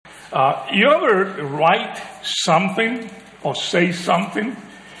You ever write something or say something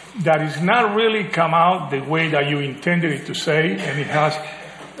that is not really come out the way that you intended it to say, and it has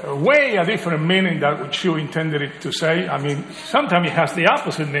way a different meaning than what you intended it to say? I mean, sometimes it has the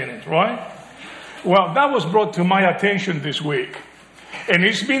opposite meaning, right? Well, that was brought to my attention this week. And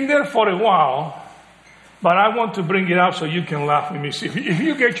it's been there for a while, but I want to bring it up so you can laugh with me. See, if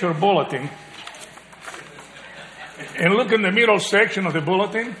you get your bulletin and look in the middle section of the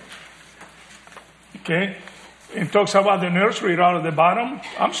bulletin, okay, it talks about the nursery right at the bottom.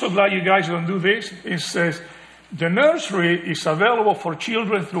 I'm so glad you guys don't do this. It says, the nursery is available for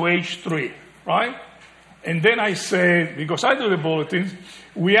children through age 3, right? And then I say, because I do the bulletins,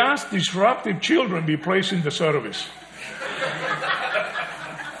 we ask disruptive children be placed in the service.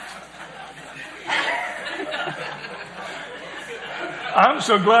 I'm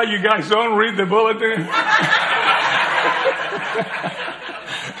so glad you guys don't read the bulletin.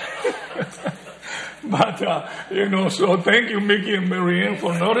 But, so thank you, Mickey and Marianne,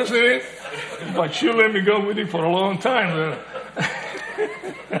 for noticing it. But you let me go with it for a long time.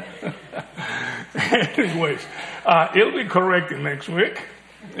 Anyways, it'll be corrected next week.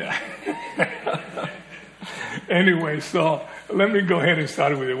 Yeah. Anyway, so let me go ahead and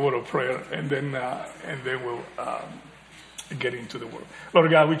start with a word of prayer, and then we'll get into the word. Lord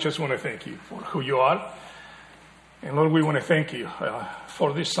God, we just want to thank you for who you are. And Lord, we want to thank you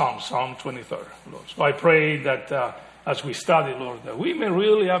for this Psalm 23, Lord. So I pray that as we study, Lord, that we may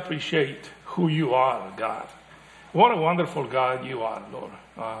really appreciate who you are, God. What a wonderful God you are, Lord.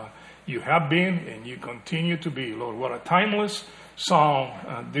 You have been and you continue to be, Lord. What a timeless psalm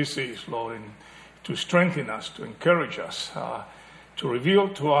this is, Lord, and to strengthen us, to encourage us, to reveal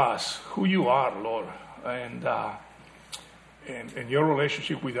to us who you are, Lord, and your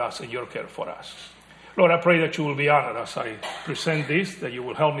relationship with us and your care for us. Lord, I pray that you will be honored as I present this, that you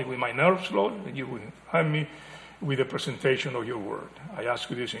will help me with my nerves, Lord, and you will help me with the presentation of your word. I ask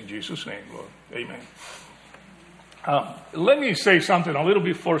you this in Jesus' name, Lord. Amen. Let me say something a little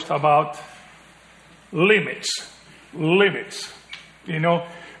bit first about limits. Limits.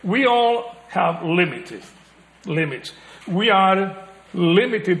 We all have limits. We are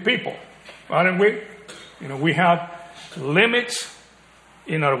limited people, aren't we? We have limits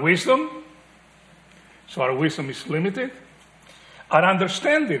in our wisdom. So our wisdom is limited. Our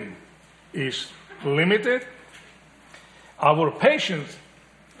understanding is limited. Our patience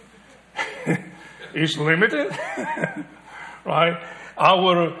is limited. Right?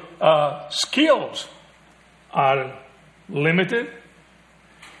 Our skills are limited.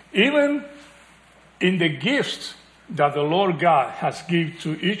 Even in the gifts that the Lord God has given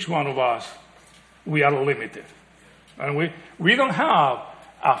to each one of us, we are limited. And we don't have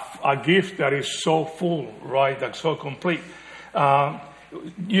a gift that is so full, right, that's so complete.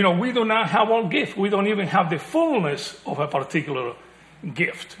 We do not have all gifts. We don't even have the fullness of a particular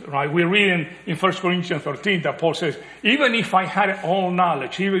gift, right? We read in 1 Corinthians 13 that Paul says, even if I had all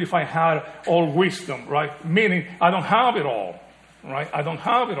knowledge, even if I had all wisdom, right, meaning I don't have it all, right? I don't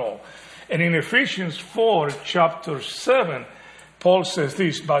have it all. And in Ephesians 4, chapter 7, Paul says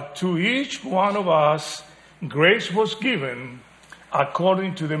this, but to each one of us grace was given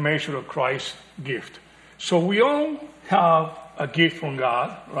according to the measure of Christ's gift. So we all have a gift from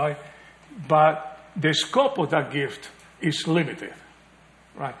God, right? But the scope of that gift is limited,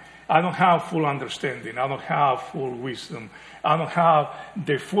 right? I don't have full understanding. I don't have full wisdom. I don't have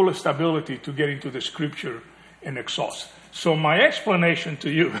the full stability to get into the scripture and exhaust. So my explanation to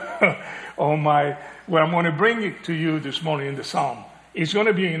you, where I'm going to bring it to you this morning in the Psalm, is going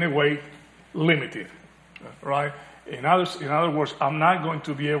to be in a way limited, right? In other words, I'm not going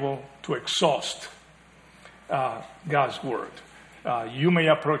to be able to exhaust God's word. You may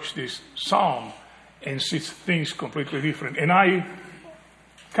approach this psalm and see things completely different. And I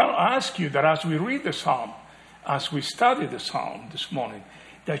kind of ask you that as we read the psalm, as we study the psalm this morning,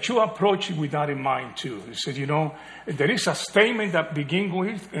 that you approach it with that in mind too. It says, there is a statement that begins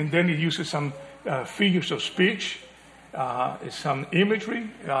with, and then it uses some figures of speech, some imagery,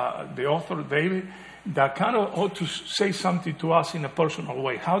 the author, David, that kind of ought to say something to us in a personal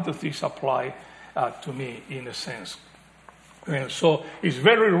way. How does this apply to me in a sense? And so it's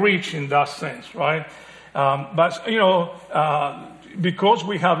very rich in that sense, right? But because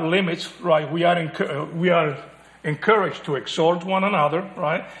we have limits, right, we are encouraged to exhort one another,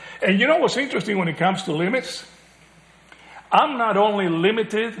 right? And you know what's interesting when it comes to limits? I'm not only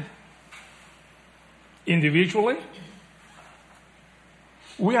limited individually,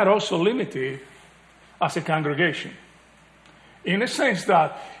 we are also limited as a congregation. In a sense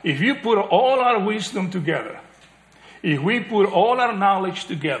that if you put all our wisdom together, if we put all our knowledge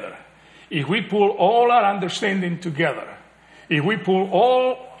together, if we pull all our understanding together, if we pull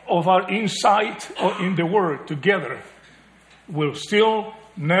all of our insight in the Word together, we'll still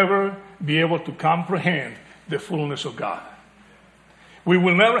never be able to comprehend the fullness of God. We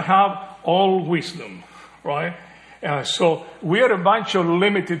will never have all wisdom, right? So we are a bunch of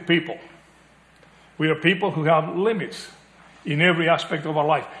limited people. We are people who have limits in every aspect of our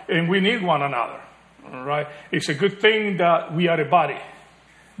life, and we need one another, right? It's a good thing that we are a body,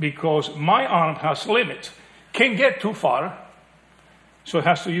 because my arm has limits. Can't get too far, so it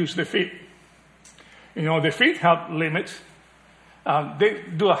has to use the feet. You know, the feet have limits. They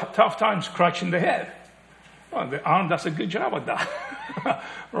do a tough time scratching the head. Well, the arm does a good job at that,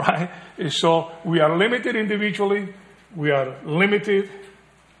 right? And so we are limited individually. We are limited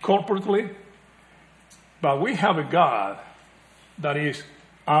corporately. But we have a God that is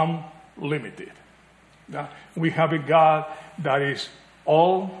unlimited. We have a God that is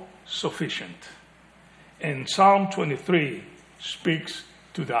all sufficient. And Psalm 23 speaks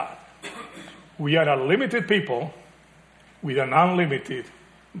to that. We are a limited people with an unlimited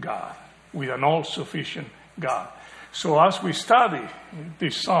God, with an all-sufficient God. So as we study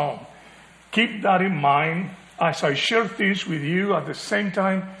this psalm, keep that in mind as I share this with you. At the same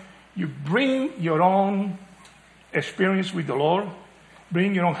time, you bring your own experience with the Lord,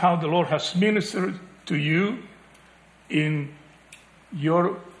 bring your own how the Lord has ministered to you in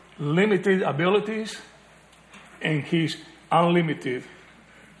your limited abilities and His unlimited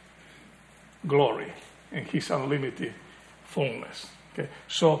glory and His unlimited fullness. Okay,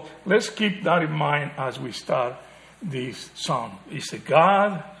 so let's keep that in mind as we start this psalm. It's a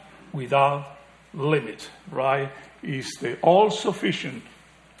God without limits, right? It's the all-sufficient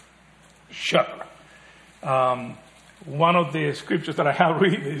shepherd. One of the scriptures that I have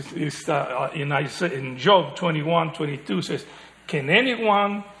read is in Job 21:22 says, "Can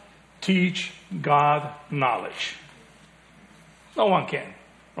anyone teach God knowledge?" No one can,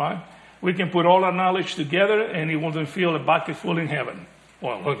 right? We can put all our knowledge together and it wouldn't fill a bucket full in heaven.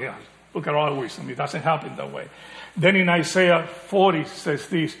 Well, look at all our wisdom. It doesn't happen that way. Then in Isaiah 40 says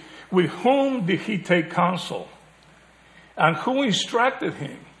this, "With whom did he take counsel? And who instructed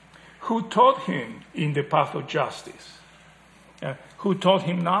him? Who taught him in the path of justice? Who taught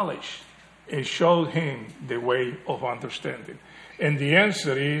him knowledge and showed him the way of understanding?" And the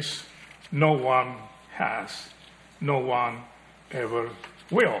answer is, no one has. No one ever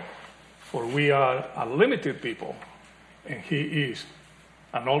will. For we are a limited people, and He is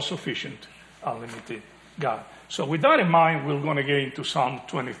an all-sufficient, unlimited God. So with that in mind, we're going to get into Psalm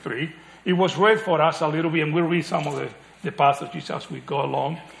 23. It was read for us a little bit, and we'll read some of the passages as we go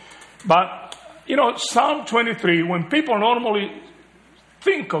along. But, you know, Psalm 23, when people normally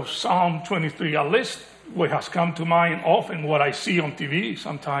think of Psalm 23, at least what has come to mind often, what I see on TV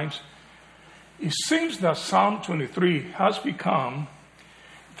sometimes, it seems that Psalm 23 has become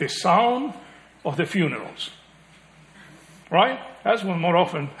the psalm of the funerals, right? That's when more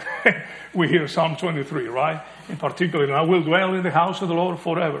often we hear Psalm 23, right? In particular, "I will dwell in the house of the Lord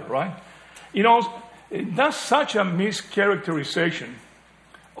forever," right? You know, that's such a mischaracterization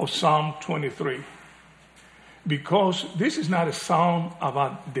of Psalm 23, because this is not a psalm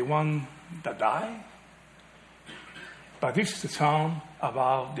about the one that died, but this is a psalm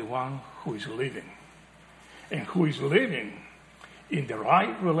about the one who is living, and who is living in the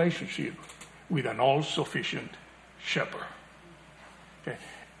right relationship with an all-sufficient shepherd. Okay.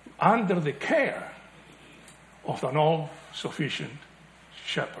 Under the care of an all-sufficient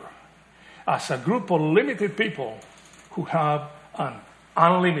shepherd. As a group of limited people who have an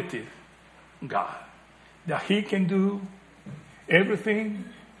unlimited God. That He can do everything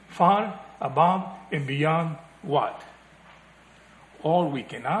far above and beyond what? All we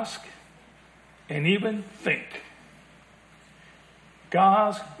can ask and even think.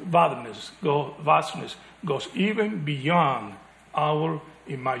 God's vastness goes even beyond our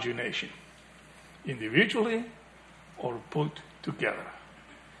imagination, individually or put together.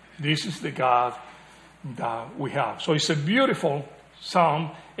 This is the God that we have. So it's a beautiful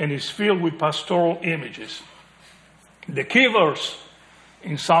psalm, and it's filled with pastoral images. The key verse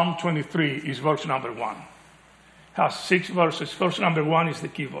in Psalm 23 is verse number 1. It has 6 verses. Verse number 1 is the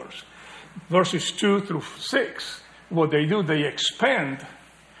key verse. Verses 2 through 6, what they do, they expand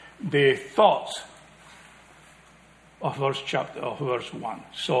the thoughts of verse 1.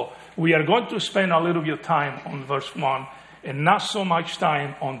 So we are going to spend a little bit of time on verse 1 and not so much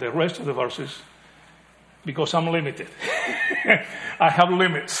time on the rest of the verses, because I'm limited. I have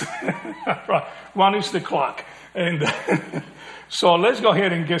limits. Right. One is the clock. And so let's go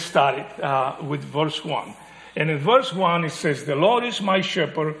ahead and get started with verse 1. And in verse 1, it says, the Lord is my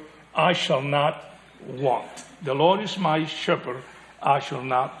shepherd, I shall not want. The Lord is my shepherd, I shall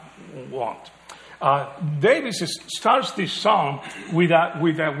not want. David starts this psalm with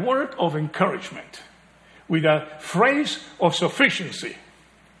a word of encouragement, with a phrase of sufficiency.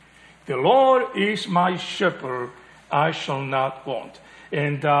 The Lord is my shepherd, I shall not want.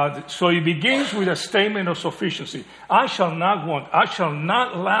 And so he begins with a statement of sufficiency. I shall not want. I shall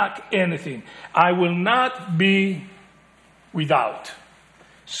not lack anything. I will not be without.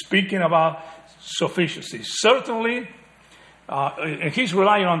 Speaking about sufficiency. Certainly, and he's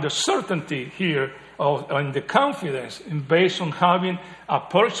relying on the certainty here and the confidence based on having a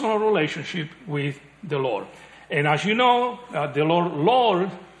personal relationship with the Lord. And as you know, the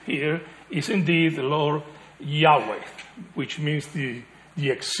Lord here is indeed the Lord Yahweh, which means the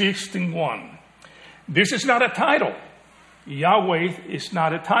existing one. This is not a title. Yahweh is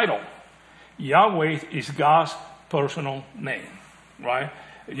not a title. Yahweh is God's personal name, right?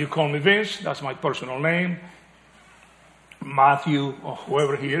 You call me Vince, that's my personal name. Matthew, or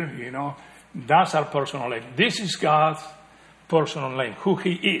whoever here, that's our personal name. This is God's personal name, who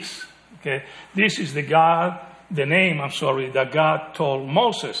He is. Okay, this is the name that God told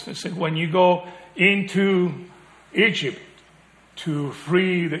Moses. He said, when you go into Egypt to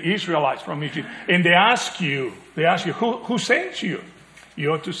free the Israelites from Egypt, and they ask you, who sent you?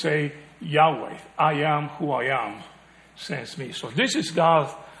 You ought to say, Yahweh, I am who I am, sends me. So this is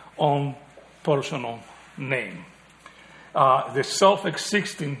God's own personal name. The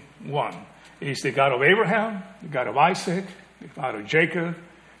self-existing one is the God of Abraham, the God of Isaac, the God of Jacob,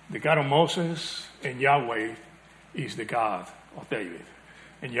 the God of Moses, and Yahweh is the God of David.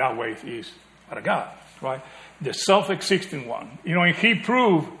 And Yahweh is our God, right? The self-existing one. And He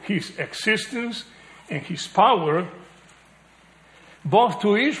proved His existence and His power both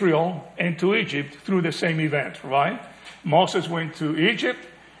to Israel and to Egypt through the same event, right? Moses went to Egypt,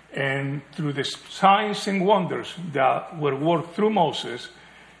 and through the signs and wonders that were worked through Moses,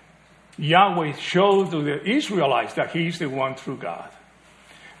 Yahweh showed to the Israelites that He is the one true God.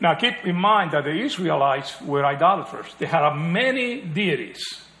 Now keep in mind that the Israelites were idolaters. They had many deities.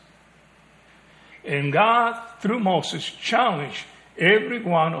 And God, through Moses, challenged every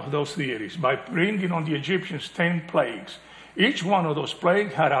one of those deities by bringing on the Egyptians 10 plagues. Each one of those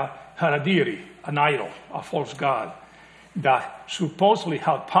plagues had a deity, an idol, a false god, that supposedly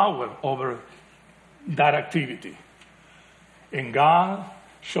had power over that activity. And God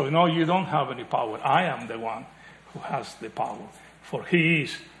showed, no, you don't have any power. I am the one who has the power, for He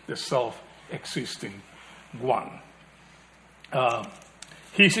is the self-existing one.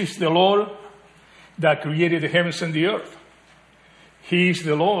 He is the Lord that created the heavens and the earth. He is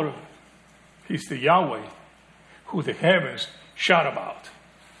the Lord, He's the Yahweh, who the heavens shout about.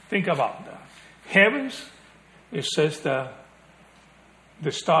 Think about that. Heavens, it says that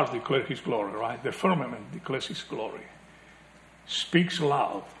the stars declare His glory, right? The firmament declares His glory. Speaks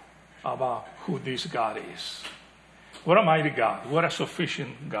loud about who this God is. What a mighty God. What a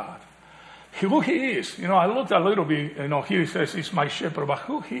sufficient God. Who He is. I looked a little bit, here it says He's my shepherd, but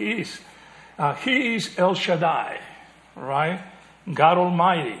who He is. He is El Shaddai, right? God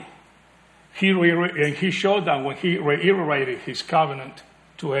Almighty. He showed that when He reiterated His covenant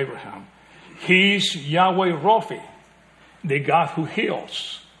to Abraham. He is Yahweh Rophi, the God who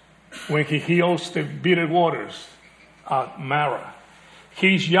heals. When He heals the bitter waters at Marah.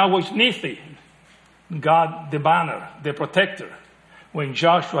 He is Yahweh Nithi, God the banner, the protector. When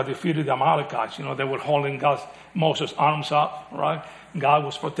Joshua defeated the Amalekites, they were holding Moses' arms up, right? God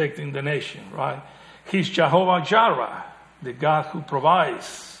was protecting the nation, right? He's Jehovah Jireh, the God who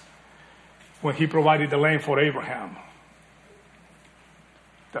provides. When He provided the land for Abraham,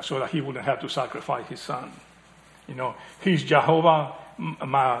 that's so that he wouldn't have to sacrifice his son. He's Jehovah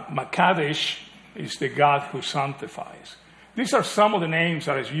Makadesh, is the God who sanctifies. These are some of the names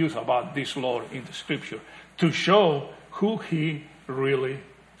that is used about this Lord in the Scripture to show who He really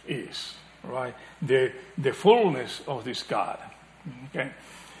is, right? The fullness of this God. Okay,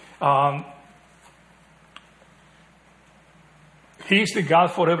 He's the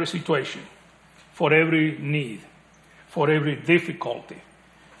God for every situation, for every need, for every difficulty,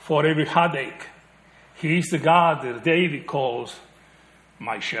 for every heartache. He's the God that David calls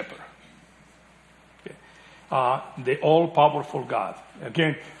my shepherd. Okay. The all-powerful God.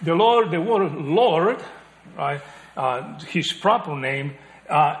 Again, the word Lord, right? His proper name.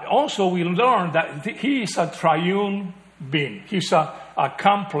 Also, we learn that He is a triune being. He's a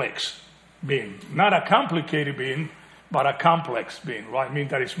complex being. Not a complicated being, but a complex being, right? I mean,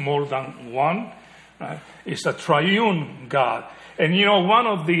 that is more than one. Right? It's a triune God. And one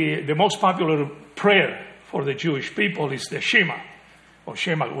of the most popular prayer for the Jewish people is the Shema, or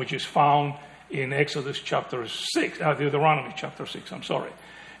Shema, which is found in Exodus chapter 6, Deuteronomy chapter 6, I'm sorry.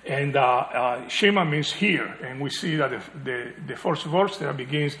 And Shema means hear. And we see that the first verse there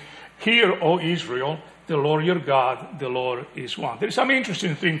begins, "Hear, O Israel, the Lord your God, the Lord is one." There's some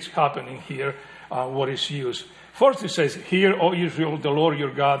interesting things happening here, what is used. First it says, "Hear, O Israel, the Lord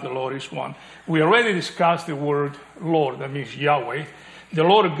your God, the Lord is one." We already discussed the word Lord, that means Yahweh. The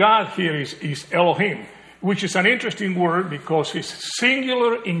Lord God here is Elohim, which is an interesting word because it's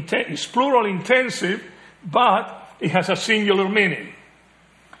it's plural intensive, but it has a singular meaning.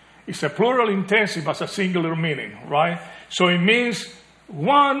 It's a plural intensive, but a singular meaning, right? So it means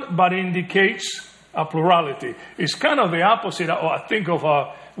one, but indicates a plurality. It's kind of the opposite.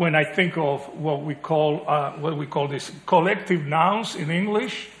 When I think of what we call this collective nouns in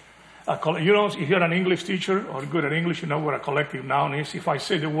English. If you're an English teacher or good at English, you know what a collective noun is. If I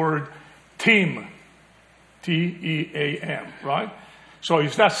say the word team, T-E-A-M, right? So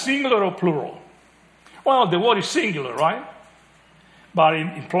is that singular or plural? Well, the word is singular, right? But it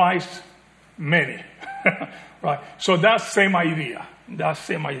implies many, right? So that's same idea.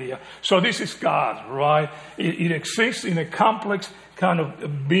 So this is God, right? It exists in a complex kind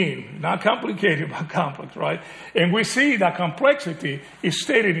of being, not complicated, but complex, right? And we see that complexity is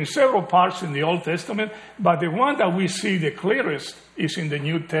stated in several parts in the Old Testament, but the one that we see the clearest is in the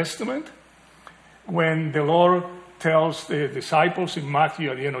New Testament, when the Lord tells the disciples in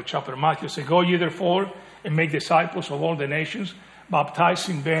Matthew, at the end of chapter Matthew, say, "Go ye therefore and make disciples of all the nations,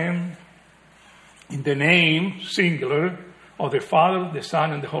 baptizing them in the name, singular, of the Father, the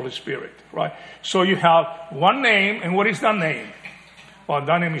Son, and the Holy Spirit," right? So you have one name, and what is that name? Well,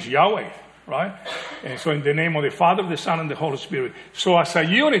 that name is Yahweh, right? And so in the name of the Father, the Son, and the Holy Spirit. So as a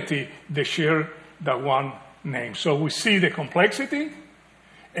unity, they share that one name. So we see the complexity,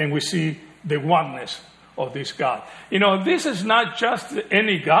 and we see the oneness of this God. This is not just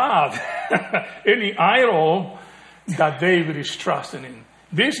any God, any idol that David is trusting in.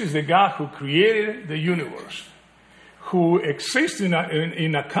 This is the God who created the universe, who exists in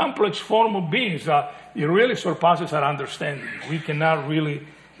a complex form of beings that it really surpasses our understanding. We cannot really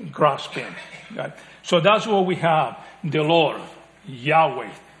grasp him. Right? So that's what we have, the Lord, Yahweh,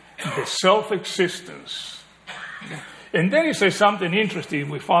 the self-existence. And then he says something interesting.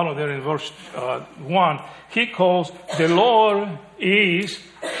 We follow there in verse 1. He calls, "The Lord is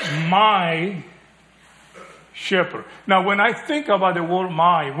my shepherd." Now, when I think about the word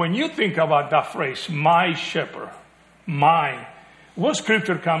 "my," when you think about that phrase, "my shepherd," what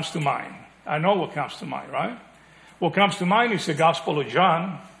scripture comes to mind? I know what comes to mind, right? What comes to mind is the Gospel of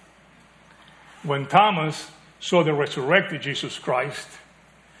John, when Thomas saw the resurrected Jesus Christ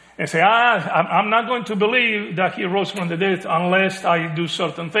and said, I'm not going to believe that he rose from the dead unless I do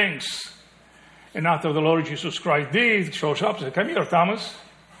certain things. And after the Lord Jesus Christ shows up, said, "Come here, Thomas."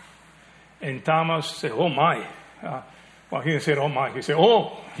 And Thomas said, "Oh my." Well, he didn't say, "Oh my." He said,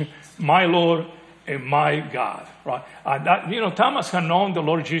 "Oh, my Lord and my God," right? Thomas had known the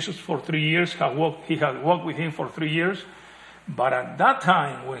Lord Jesus for 3 years. He had walked with him for 3 years. But at that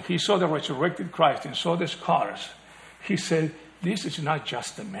time, when he saw the resurrected Christ and saw the scars, he said, "This is not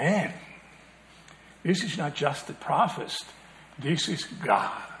just a man. This is not just a prophet. This is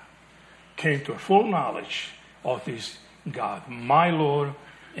God." Came to a full knowledge of this God, my Lord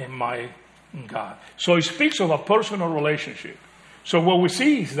and my God. So he speaks of a personal relationship. So what we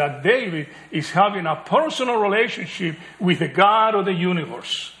see is that David is having a personal relationship with the God of the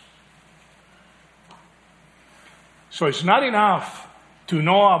universe. So it's not enough to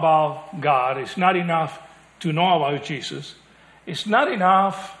know about God. It's not enough to know about Jesus. It's not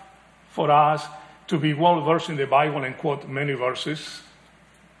enough for us to be well versed in the Bible and quote many verses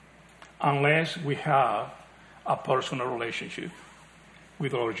unless we have a personal relationship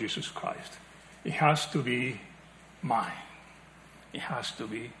with Lord Jesus Christ. It has to be mine. It has to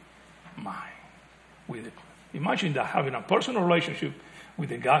be mine. Imagine that, having a personal relationship with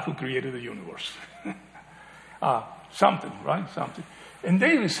the God who created the universe. Something, right? Something. And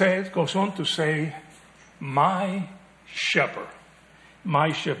David goes on to say, "My shepherd."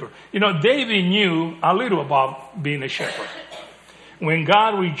 My shepherd. David knew a little about being a shepherd. When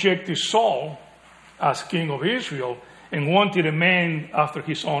God rejected Saul as king of Israel and wanted a man after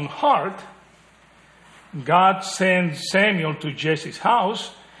his own heart, God sent Samuel to Jesse's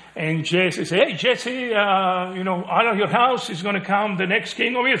house, and Jesse said, "Hey, Jesse, out of your house is going to come the next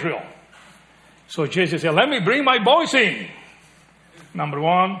king of Israel." So Jesse said, "Let me bring my boys in." Number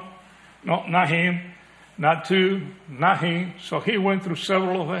one, no, not him. Not two, not him. So he went through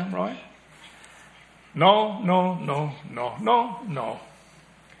several of them, right? No.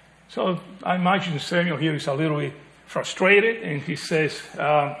 So I imagine Samuel here is a little bit frustrated, and he says,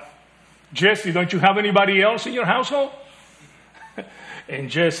 Jesse, don't you have anybody else in your household? And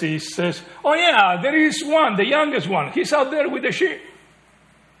Jesse says, oh yeah, there is one, the youngest one. He's out there with the sheep.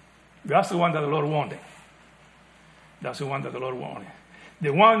 That's the one that the Lord wanted. That's the one that the Lord wanted.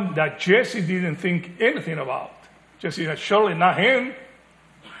 The one that Jesse didn't think anything about. Jesse said, surely not him.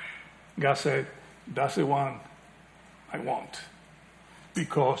 God said, that's the one I want.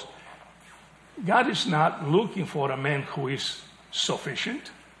 Because God is not looking for a man who is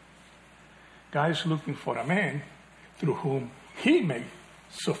sufficient. God is looking for a man through whom he made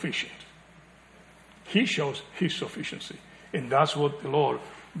sufficient. He shows his sufficiency. And that's what the Lord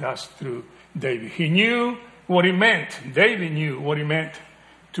does through David. He knew what it meant. David knew what it meant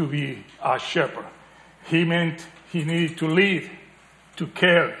to be a shepherd. He meant he needed to lead, to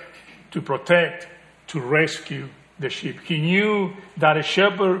care, to protect, to rescue the sheep. He knew that a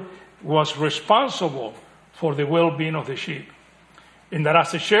shepherd was responsible for the well-being of the sheep. And that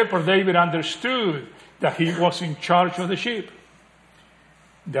as a shepherd, David understood that he was in charge of the sheep.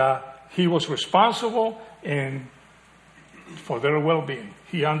 That he was responsible and for their well-being.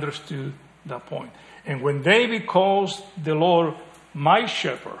 He understood that point. And when David calls the Lord my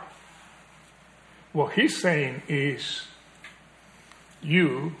shepherd, what he's saying is,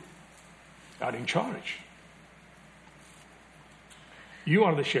 you are in charge. You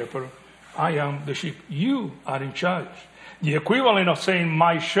are the shepherd. I am the sheep. You are in charge. The equivalent of saying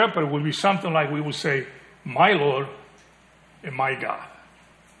my shepherd would be something like we would say, my Lord and my God.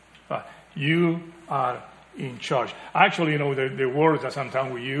 You are in charge. Actually, the word that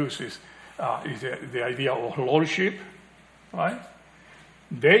sometimes we use is the idea of lordship, right?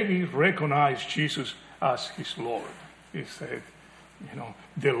 David recognized Jesus as his Lord. He said,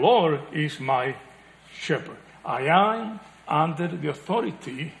 the Lord is my shepherd. I am under the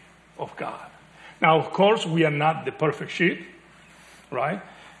authority of God. Now, of course, we are not the perfect sheep, right?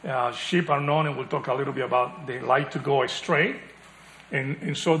 Sheep are known, and we'll talk a little bit about they like to go astray,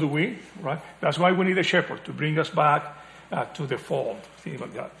 and so do we, right? That's why we need a shepherd to bring us back to the fold, things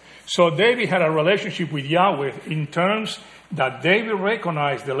like that. So David had a relationship with Yahweh in terms that David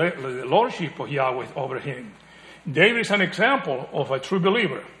recognized the lordship of Yahweh over him. David is an example of a true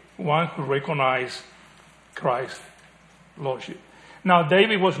believer, one who recognized Christ's lordship. Now,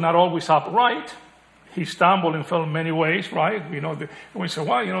 David was not always upright. He stumbled and fell in many ways, right? We say,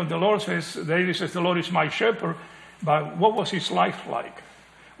 well, the Lord says, David says, the Lord is my shepherd. But what was his life like?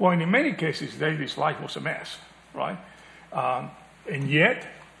 Well, in many cases, David's life was a mess, right? And yet,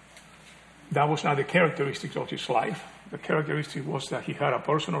 that was not the characteristic of his life. The characteristic was that he had a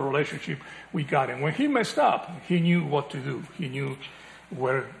personal relationship with God. And when he messed up, he knew what to do. He knew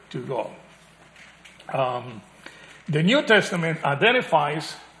where to go. The New Testament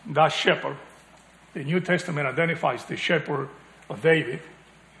identifies that shepherd. The New Testament identifies the shepherd of David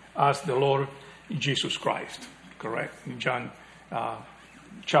as the Lord Jesus Christ. Correct? In John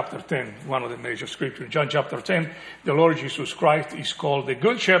chapter 10, one of the major scriptures. John chapter 10, the Lord Jesus Christ is called the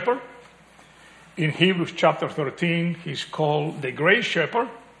Good Shepherd. In Hebrews chapter 13, he's called the Great Shepherd.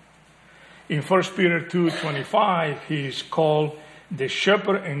 In 1 Peter 2:25, he's called the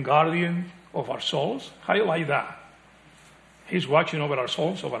Shepherd and Guardian of our souls. How do you like that? He's watching over our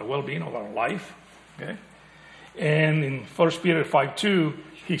souls, over our well-being, over our life. Okay? And in 1 Peter 5:2,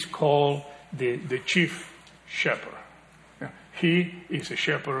 he's called the Chief Shepherd. He is a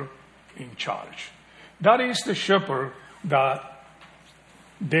shepherd in charge. That is the shepherd that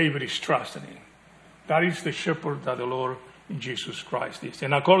David is trusting in. That is the shepherd that the Lord Jesus Christ is.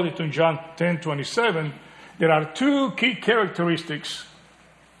 And according to John 10:27, there are two key characteristics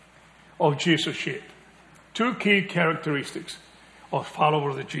of Jesus' sheep. Two key characteristics of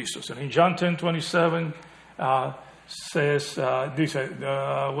followers of Jesus. And in John 10:27 says this.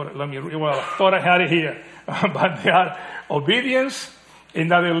 Let me read. Well, I thought I had it here, but they are obedience and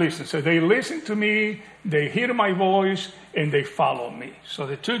that they listen. So they listen to me, they hear my voice, and they follow me. So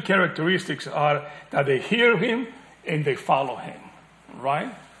the two characteristics are that they hear him and they follow him. Right?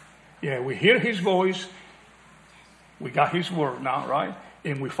 Yeah, we hear his voice. We got his word now, right?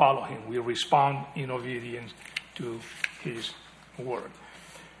 And we follow him. We respond in obedience to his word.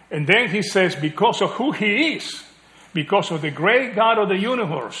 And then he says, because of who he is, because of the great God of the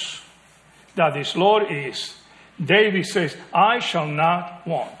universe that this Lord is, David says, I shall not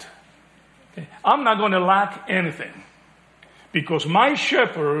want. Okay? I'm not going to lack anything. Because my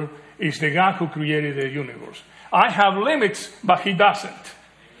shepherd is the God who created the universe. I have limits, but he doesn't.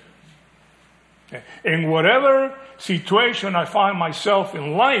 Okay? In whatever situation I find myself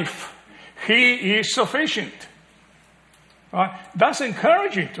in life, he is sufficient. Right? That's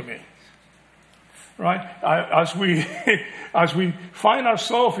encouraging to me. Right? As we as we find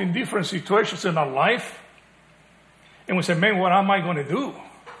ourselves in different situations in our life, and we say, man, what am I going to do?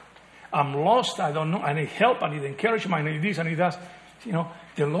 I'm lost. I don't know. I need help. I need encouragement. I need this. I need that.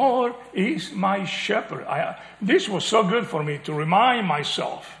 The Lord is my shepherd. This was so good for me to remind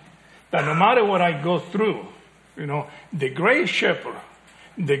myself that no matter what I go through, the great shepherd,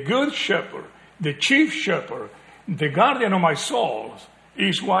 the good shepherd, the chief shepherd, the guardian of my soul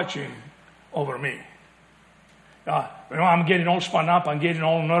is watching over me. I'm getting all spun up. I'm getting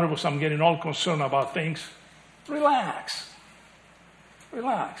all nervous. I'm getting all concerned about things. Relax.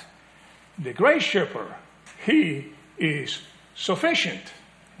 The great shepherd, he is sufficient.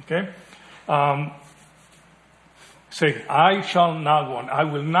 Okay? Say, I shall not want. I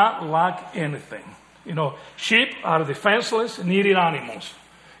will not lack anything. Sheep are defenseless, needy animals.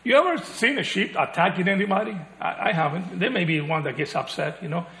 You ever seen a sheep attacking anybody? I haven't. There may be one that gets upset,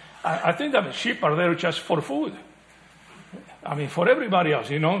 I think that sheep are there just for food. For everybody else,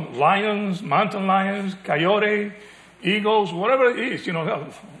 lions, mountain lions, coyote, eagles, whatever it is,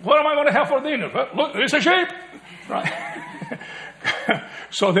 what am I going to have for dinner? Look, it's a sheep, right?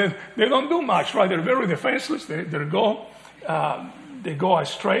 So they don't do much, right? They're very defenseless. They go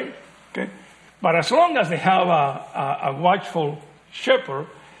astray, okay? But as long as they have a watchful shepherd,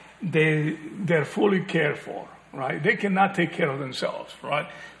 they're fully cared for, right? They cannot take care of themselves, right?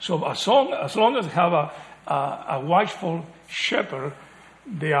 So as long as they have a watchful shepherd,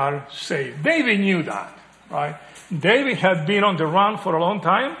 they are safe. David knew that, right? David had been on the run for a long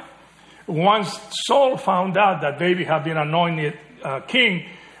time. Once Saul found out that David had been anointed king,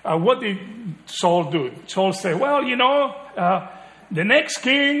 what did Saul do? Saul said, well, the next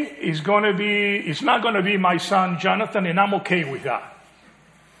king is not going to be my son Jonathan, and I'm okay with that.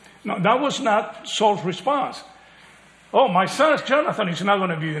 No, that was not Saul's response. Oh, my son Jonathan is not going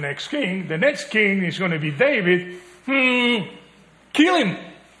to be the next king. The next king is going to be David. Kill him.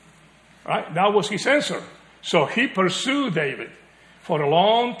 Right? That was his answer. So he pursued David for a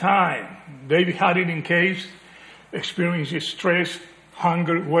long time. David had it in caves, experienced stress,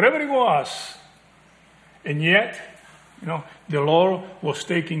 hunger, whatever it was. And yet, the Lord was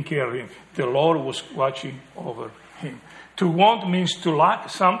taking care of him. The Lord was watching over him. To want means to lack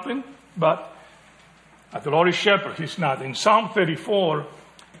something, but the Lord is shepherd. He's not. In Psalm 34,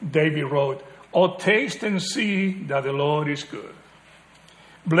 David wrote, "Oh, taste and see that the Lord is good.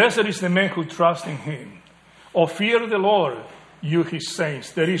 Blessed is the man who trusts in him. Oh, fear the Lord, you his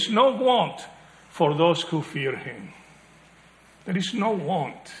saints. There is no want for those who fear him." There is no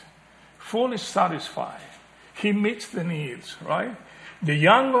want. Fully satisfied. He meets the needs, right? The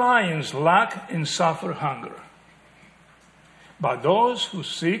young lions lack and suffer hunger. But those who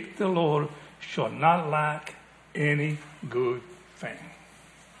seek the Lord shall not lack any good thing.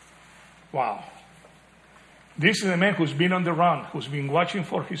 Wow. This is a man who's been on the run, who's been watching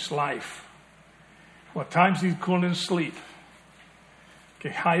for his life. What times he couldn't sleep. Okay,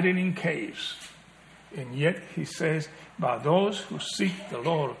 hiding in caves. And yet he says, but those who seek the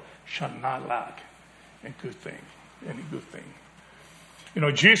Lord shall not lack any good thing.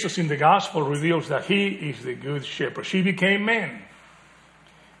 Jesus in the gospel reveals that he is the good shepherd. He became man.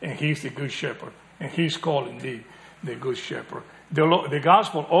 And he's the good shepherd. And he's calling the good shepherd. The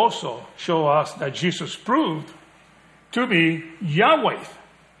gospel also shows us that Jesus proved to be Yahweh.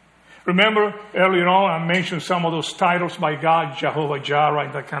 Remember earlier on I mentioned some of those titles by God, Jehovah Jireh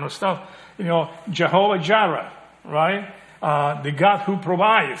and that kind of stuff. Jehovah Jireh, right? The God who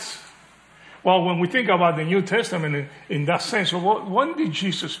provides. Well, when we think about the New Testament in that sense, what did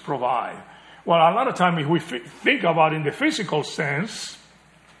Jesus provide? Well, a lot of times if we think about in the physical sense,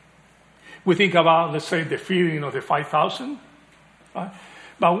 we think about, let's say, the feeding of the 5,000. Right?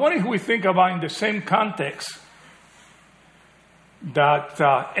 But what if we think about in the same context that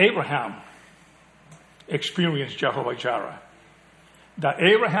Abraham experienced Jehovah Jireh? That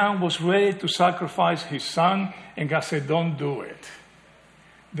Abraham was ready to sacrifice his son, and God said, don't do it.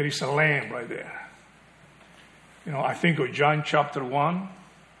 There is a lamb right there. I think of John chapter 1,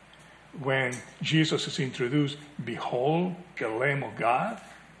 when Jesus is introduced, behold, the Lamb of God,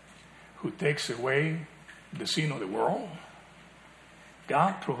 who takes away the sin of the world.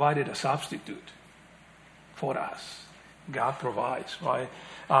 God provided a substitute for us. God provides, right?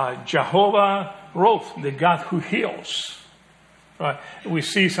 Jehovah Rapha, the God who heals. Right? We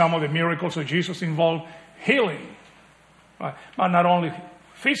see some of the miracles of Jesus involve healing. Right? But not only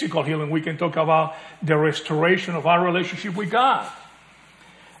physical healing, we can talk about the restoration of our relationship with God.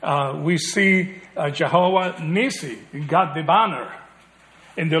 We see Jehovah Nissi, God the banner.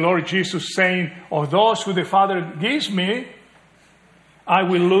 And the Lord Jesus saying, of those who the Father gives me, I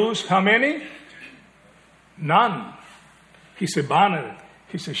will lose how many? None. He's a banner.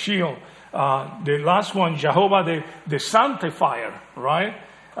 He's a shield. The last one, Jehovah, the sanctifier, right?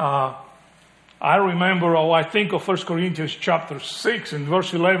 I remember, I think of 1 Corinthians chapter 6 and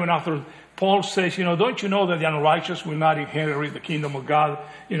verse 11 after Paul says, don't you know that the unrighteous will not inherit the kingdom of God?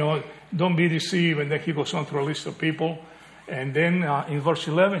 Don't be deceived. And then he goes on through a list of people. And then in verse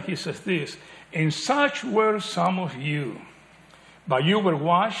 11, he says this, and such were some of you. But you were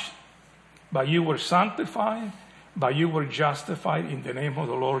washed, but you were sanctified, but you were justified in the name of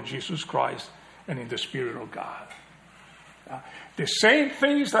the Lord Jesus Christ and in the Spirit of God. The same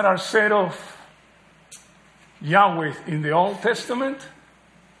things that are said of Yahweh in the Old Testament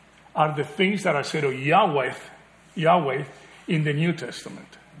are the things that are said of Yahweh in the New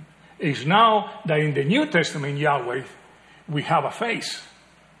Testament. It's now that in the New Testament, Yahweh, we have a face,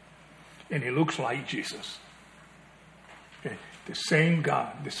 and it looks like Jesus. Okay. The same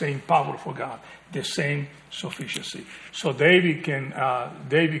God, the same powerful God, the same sufficiency. So David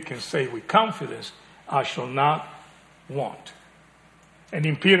can say with confidence, I shall not want. And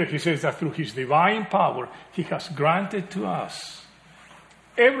in Peter he says that through his divine power, he has granted to us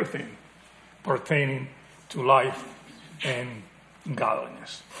everything pertaining to life and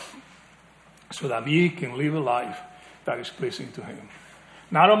godliness, so that we can live a life that is pleasing to him.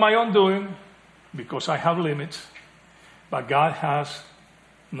 Not on my own doing, because I have limits, but God has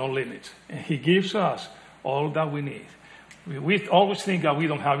no limits. And he gives us all that we need. We always think that we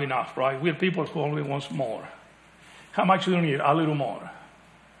don't have enough, right? We're people who always want more. How much do you need? A little more.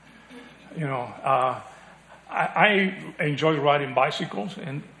 I enjoy riding bicycles,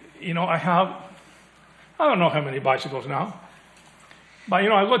 and I don't know how many bicycles now, but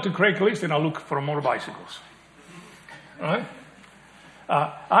I go to Craigslist and I look for more bicycles. Right?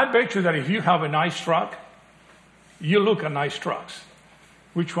 I bet you that if you have a nice truck, you look at nice trucks.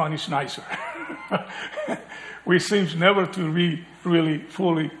 Which one is nicer? We seem never to be really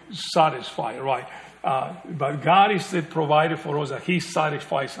fully satisfied, right? But God is the provider for us, that he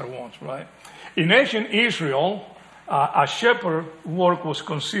satisfies our wants, right? In ancient Israel, a shepherd's work was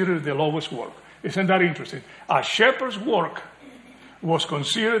considered the lowest work. Isn't that interesting? A shepherd's work was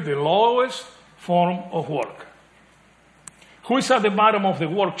considered the lowest form of work. Who is at the bottom of the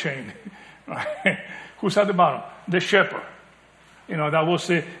work chain? Who's at the bottom? The shepherd.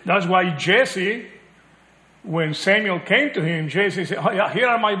 That's why Jesse, when Samuel came to him, Jesse said, oh yeah, here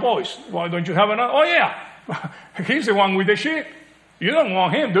are my boys. Why don't you have another? Oh yeah, he's the one with the sheep. You don't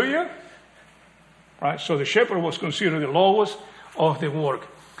want him, do you? Right? So the shepherd was considered the lowest of the work.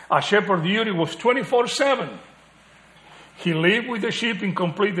 A shepherd's duty was 24/7. He lived with the sheep in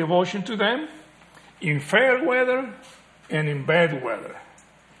complete devotion to them, in fair weather and in bad weather.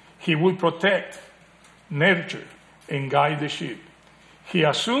 He would protect, nurture, and guide the sheep. He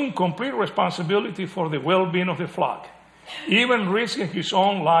assumed complete responsibility for the well-being of the flock, even risking his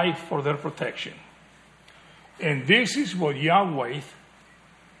own life for their protection. And this is what Yahweh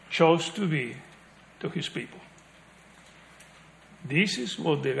chose to be to his people. This is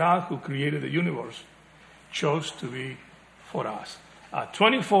what the God who created the universe chose to be for us. A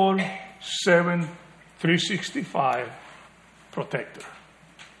 24/7, 365 protector.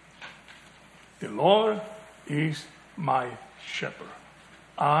 The Lord is my shepherd.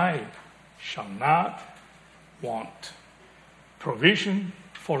 I shall not want. Provision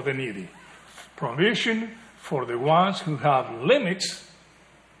for the needy. Provision for the ones who have limits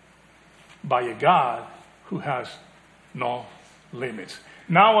by a God who has no limits.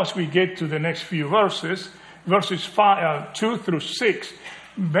 Now as we get to the next few verses 2 through 6,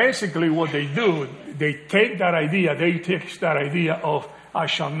 basically what they do, they take that idea of I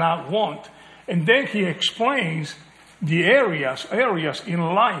shall not want, and then he explains the areas in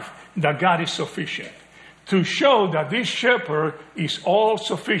life that God is sufficient, to show that this shepherd is all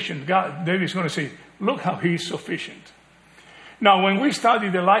sufficient. David is going to say, look how he is sufficient. Now, when we study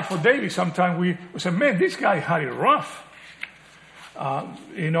the life of David, sometimes we say, man, this guy had it rough.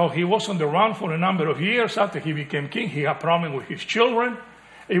 He was on the run for a number of years. After he became king, he had problems with his children.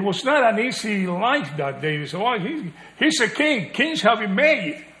 It was not an easy life that David said, well, he's a king. Kings have been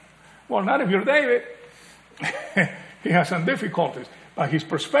made. Well, not if you're David. He has some difficulties. But his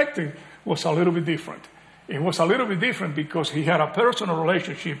perspective was a little bit different. It was a little bit different because he had a personal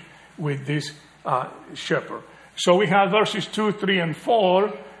relationship with this shepherd. So we have verses 2, 3, and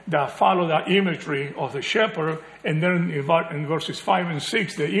 4 that follow the imagery of the shepherd. And then in verses 5 and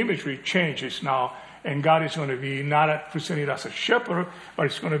 6, the imagery changes now. And God is going to be not presented as a shepherd, but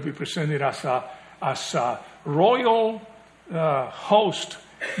it's going to be presented as a royal host,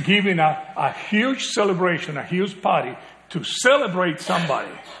 giving a huge celebration, a huge party to celebrate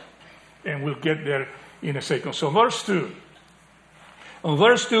somebody. And we'll get there in a second. So verse 2. In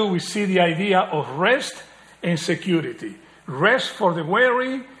verse 2, we see the idea of rest and security. Rest for the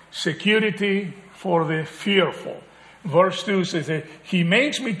weary, security for the fearful. Verse 2 says that he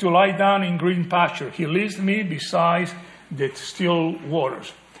makes me to lie down in green pasture. He leads me beside the still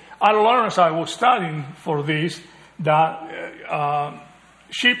waters. I learned as I was studying for this that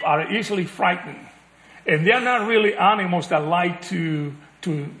sheep are easily frightened. And they are not really animals that like to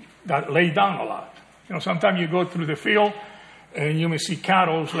that lay down a lot. You know, sometimes you go through the field and you may see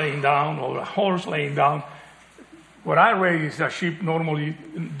cattle laying down or a horse laying down. What I read is that sheep normally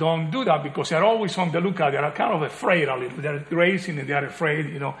don't do that because they're always on the lookout. They're kind of afraid a little. They're grazing and they're afraid,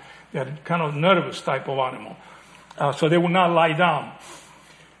 you know. They're kind of nervous type of animal. So they will not lie down.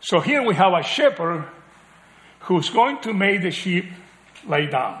 So here we have a shepherd who's going to make the sheep lay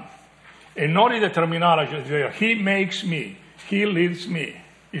down. And notice the terminology there. He makes me. He leads me.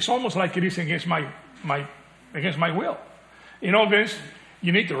 It's almost like it is against my will. You know, Vince,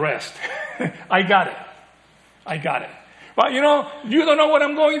 you need to rest. I got it. But, you know, you don't know what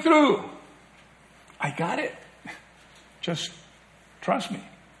I'm going through. I got it. Just trust me.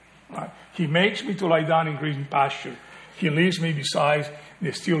 Right? He makes me to lie down in green pasture. He leads me beside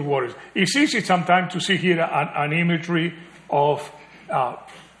the still waters. It's easy sometimes to see here an imagery of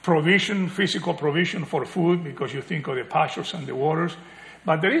provision, physical provision for food, because you think of the pastures and the waters.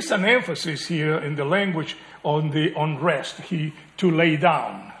 But there is an emphasis here in the language on rest. To lay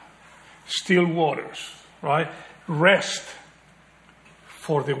down, still waters, right? Rest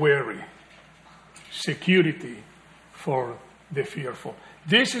for the weary, security for the fearful.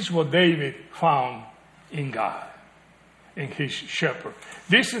 This is what David found in God, in his shepherd.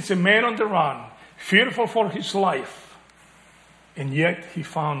 This is a man on the run, fearful for his life, and yet he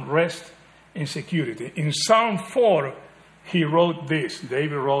found rest and security. In Psalm 4, he wrote this.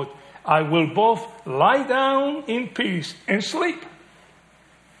 David wrote, I will both lie down in peace and sleep.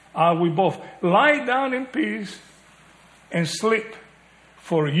 I will both lie down in peace and sleep.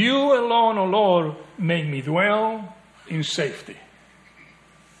 For you alone, O Lord, make me dwell in safety.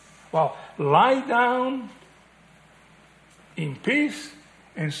 Well, lie down in peace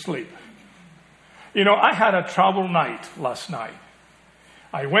and sleep. You know, I had a troubled night last night.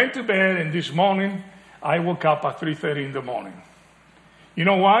 I went to bed, and this morning I woke up at 3:30 in the morning. You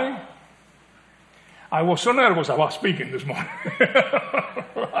know why? I was so nervous about speaking this morning.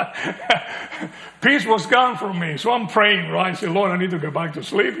 Peace was gone from me. So I'm praying, right? I say, Lord, I need to get back to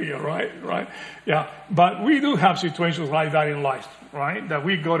sleep here, right? Yeah. But we do have situations like that in life, right? That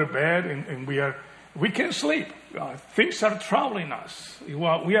we go to bed and we can't sleep. Things are troubling us.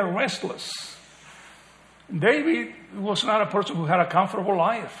 We are restless. David was not a person who had a comfortable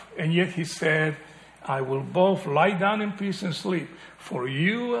life. And yet he said, I will both lie down in peace and sleep. For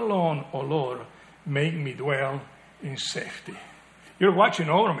you alone, O Lord, make me dwell in safety. You're watching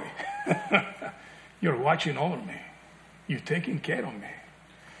over me. You're watching over me. You're taking care of me.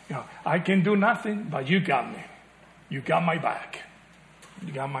 You know, I can do nothing, but you got me. You got my back.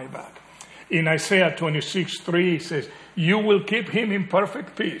 You got my back. In Isaiah 26:3, it says, you will keep him in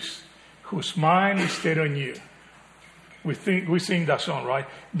perfect peace, whose mind is stayed on you. We sing that song, right?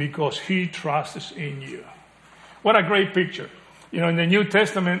 Because he trusts in you. What a great picture. You know, in the New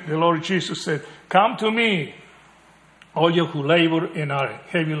Testament, the Lord Jesus said, come to me, all you who labor and are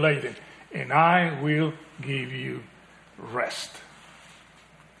heavy laden, and I will give you rest.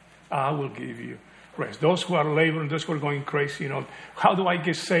 I will give you rest. Those who are laboring, those who are going crazy, you know, how do I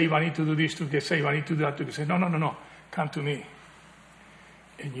get saved? I need to do this to get saved. I need to do that to get saved. No. Come to me,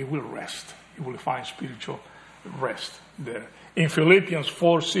 and you will rest. You will find spiritual rest there. In Philippians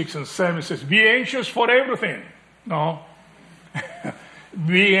 4:6-7, it says, be anxious for everything. No.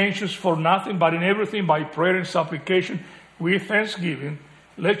 Be anxious for nothing, but in everything by prayer and supplication with thanksgiving,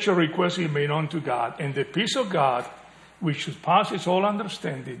 let your requests be made known to God. And the peace of God, which surpasses all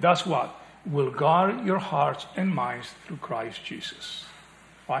understanding, that's what will guard your hearts and minds through Christ Jesus.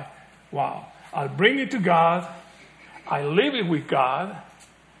 Right? Wow. I'll bring it to God. I leave it with God,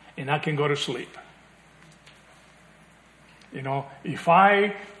 and I can go to sleep. You know, if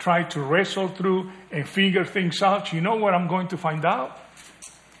I try to wrestle through and figure things out, you know what I'm going to find out?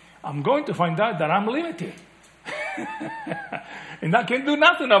 I'm going to find out that I'm limited. And I can do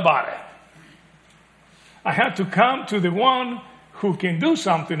nothing about it. I have to come to the one who can do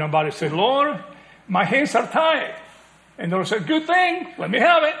something about it. Say, Lord, my hands are tied. And the Lord said, good thing, let me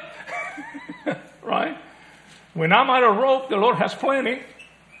have it. Right? When I'm out of rope, the Lord has plenty.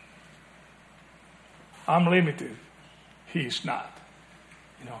 I'm limited. He is not.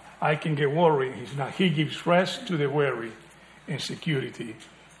 I can get worried. He's not. He gives rest to the weary and security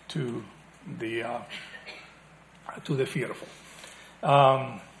to the fearful.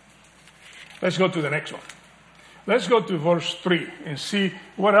 Let's go to the next one. Let's go to verse 3 and see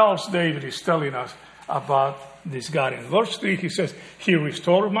what else David is telling us about this God. In verse 3, he says, He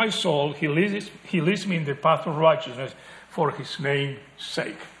restored my soul. He leads me in the path of righteousness for His name's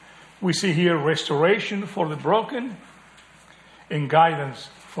sake. We see here restoration for the broken and guidance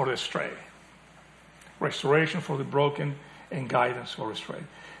for the stray. Restoration for the broken and guidance for the stray.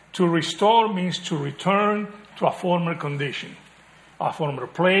 To restore means to return to a former condition, a former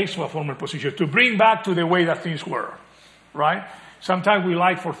place, or a former position, to bring back to the way that things were, right? Sometimes we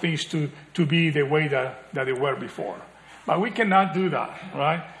like for things to be the way that they were before. But we cannot do that,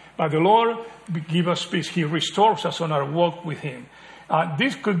 right? But the Lord gives us peace. He restores us on our walk with Him.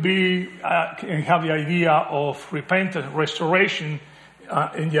 This could be, can have the idea of repentance, restoration,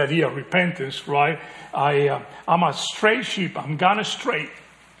 in the idea of repentance, right? I'm a stray sheep. I'm gone astray.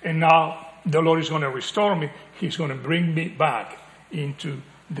 And now the Lord is going to restore me. He's going to bring me back into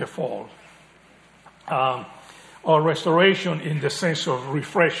the fold. Or restoration in the sense of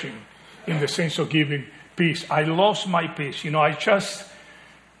refreshing, in the sense of giving peace. I lost my peace. Things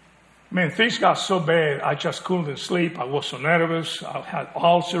got so bad, I just couldn't sleep. I was so nervous. I had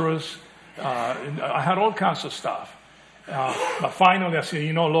ulcers. I had all kinds of stuff. But finally I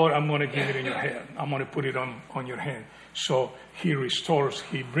said, Lord, I'm going to give it in your hand. I'm going to put it on your hand. So He restores.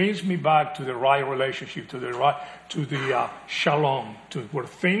 He brings me back to the right relationship, to the shalom, to where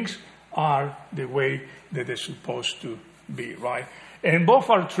things are the way that they're supposed to be, right? And both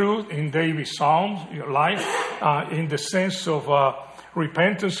are true in David's Psalms, life, in the sense of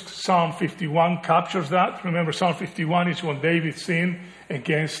repentance. Psalm 51 captures that. Remember, Psalm 51 is when David sinned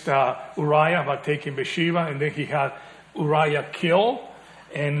against Uriah by taking Bathsheba, and then he had Uriah killed.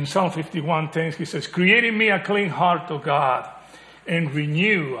 And in Psalm 51:10, he says, Create in me a clean heart, O God, and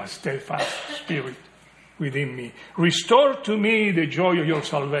renew a steadfast spirit within me. Restore to me the joy of your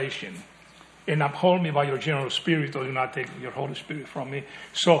salvation, and uphold me by your generous spirit, or do not take your Holy Spirit from me.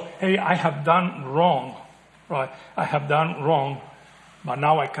 So, hey, I have done wrong, right? I have done wrong, but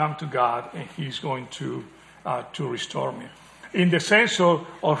now I come to God, and He's going to restore me. In the sense of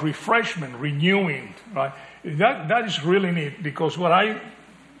refreshment, renewing, right? That is really neat, because when I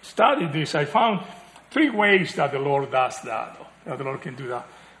studied this, I found 3 ways that the Lord does that the Lord can do that.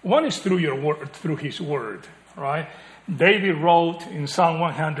 One is through His Word, right? David wrote in Psalm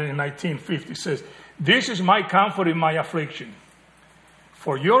 119:50, says, This is my comfort in my affliction,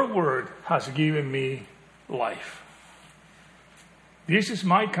 for your word has given me life. This is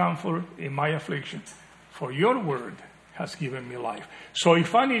my comfort in my affliction, for your word has given me life. So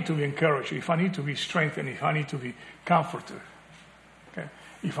if I need to be encouraged, if I need to be strengthened, if I need to be comforted, okay,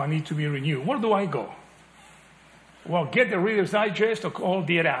 if I need to be renewed, where do I go? Well, get the Reader's Digest or call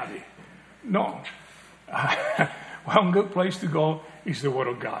Dear Abby. No. One good place to go is the Word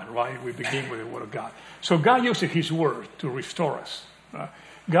of God, right? We begin with the Word of God. So God uses His Word to restore us.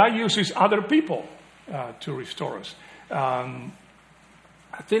 God uses other people to restore us.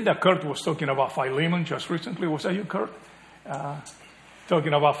 I think that Kurt was talking about Philemon just recently. Was that you, Kurt?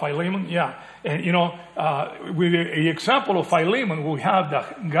 Talking about Philemon? Yeah. And, with the example of Philemon, we have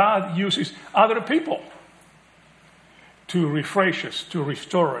that God uses other people to refresh us, to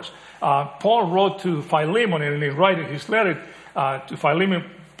restore us. Paul wrote to Philemon, and in writing his letter to Philemon,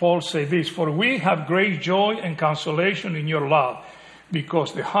 Paul said this, For we have great joy and consolation in your love,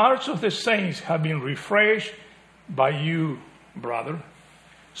 because the hearts of the saints have been refreshed by you, brother.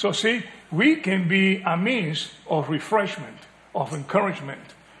 So see, we can be a means of refreshment, of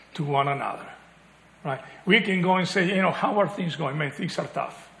encouragement to one another, right? We can go and say, how are things going? Man, things are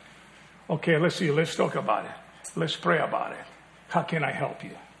tough. Okay, let's talk about it. Let's pray about it. How can I help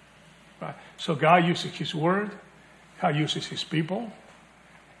you? Right? So God uses His Word. God uses His people.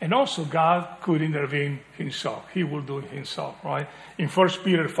 And also God could intervene Himself. He will do it Himself, right? In 1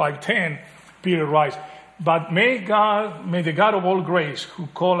 Peter 5:10, Peter writes, But may the God of all grace, who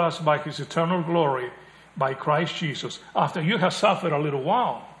called us by His eternal glory, by Christ Jesus, after you have suffered a little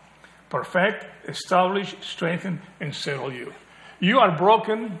while, perfect, establish, strengthen, and settle you. You are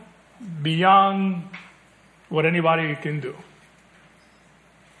broken beyond what anybody can do.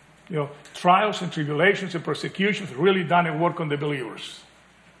 Trials and tribulations and persecutions really done a work on the believers.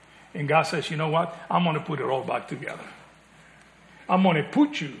 And God says, you know what? I'm going to put it all back together. I'm going to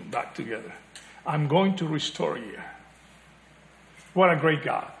put you back together. I'm going to restore you. What a great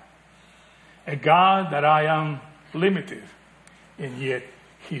God. A God that I am limited, and yet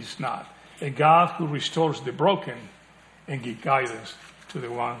He's not. A God who restores the broken and gives guidance to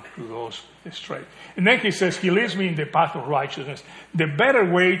the one who goes astray. And then he says, he leads me in the path of righteousness. The better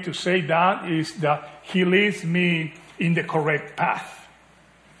way to say that is that he leads me in the correct path.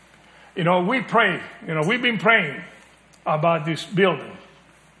 We pray. We've been praying about this building.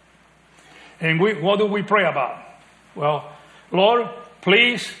 And what do we pray about? Well, Lord,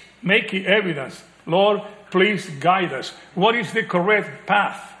 please make it evidence. Lord, please guide us. What is the correct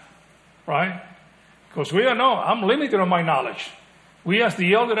path? Right? Because we don't know. I'm limited on my knowledge. We as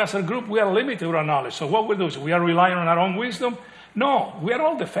the elder, as a group, we are limited on our knowledge. So what we do is we are relying on our own wisdom? No, we are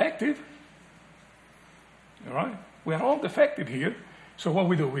all defective. All right? We are all defective here. So what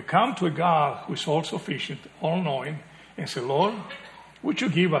we do, we come to a God who is all-sufficient, all-knowing, and say, Lord, would you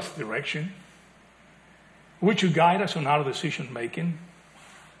give us direction? Would you guide us on our decision-making?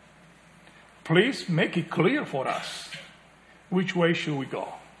 Please make it clear for us. Which way should we go?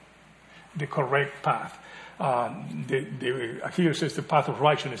 The correct path. Here it says the path of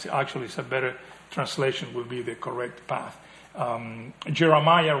righteousness. Actually, it's a better translation, will be the correct path.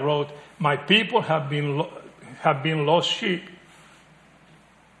 Jeremiah wrote, my people have been lost sheep.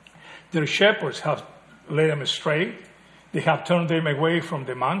 Their shepherds have led them astray. They have turned them away from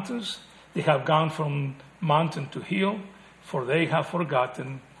the mountains. They have gone from mountain to hill, for they have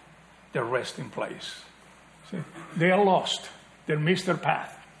forgotten their resting place. See, they are lost. They missed their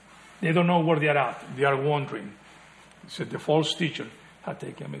path. They don't know where they are at. They are wandering. So the false teacher had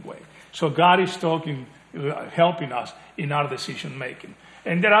taken them away. So God is helping us in our decision making.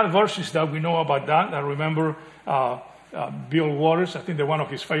 And there are verses that we know about that. I remember Bill Waters, I think that one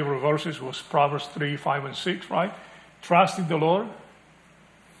of his favorite verses was Proverbs 3, 5, and 6, right? Trust in the Lord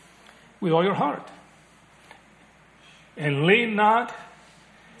with all your heart. And lean not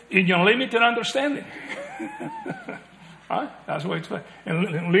in your limited understanding. Right? That's what it's like.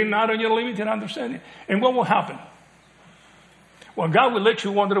 And lean not on your limited understanding. And what will happen? Well, God will let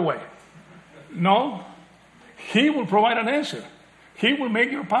you wander away. No. He will provide an answer. He will make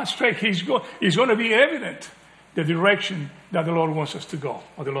your path straight. It's going to be evident the direction that the Lord wants us to go,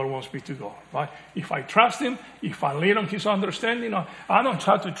 or the Lord wants me to go. Right? If I trust Him, if I lean on His understanding, I don't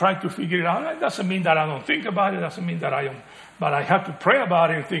try to figure it out. It doesn't mean that I don't think about it. It doesn't mean that I am. But I have to pray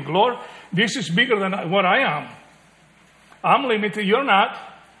about it and think, Lord, this is bigger than what I am. I'm limited. You're not.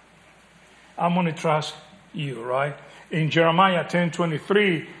 I'm going to trust you, right? In Jeremiah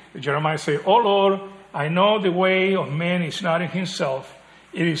 10:23, Jeremiah says, oh Lord, I know the way of man is not in himself.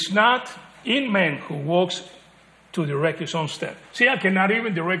 It is not in man who walks to direct his own steps. See, I cannot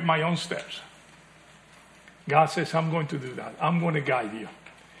even direct my own steps. God says, I'm going to do that. I'm going to guide you.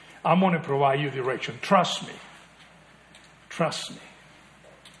 I'm going to provide you direction. Trust me. Trust me.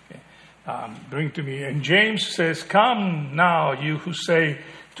 Okay. Bring to me. And James says, come now, you who say,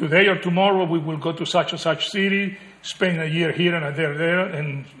 today or tomorrow we will go to such and such city, spend a year here and a year there,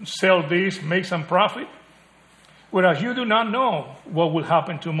 and sell this, make some profit. Whereas you do not know what will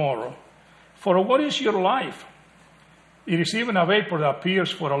happen tomorrow. For what is your life? It is even a vapor that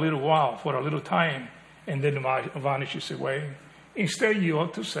appears for a little while, for a little time, and then vanishes away. Instead, you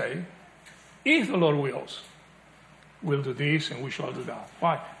ought to say, if the Lord wills, we'll do this and we shall do that.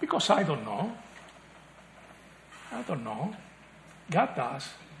 Why? Because I don't know. I don't know. God does.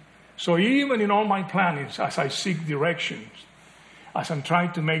 So even in all my plannings, as I seek directions, as I'm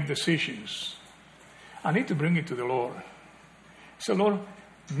trying to make decisions, I need to bring it to the Lord. So Lord,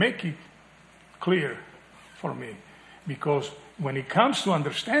 make it clear for me. Because when it comes to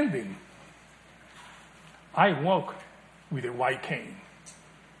understanding, I walk with a white cane.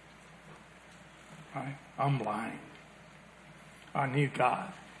 Right? I'm blind. I need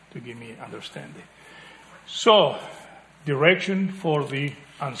God to give me understanding. So, direction for the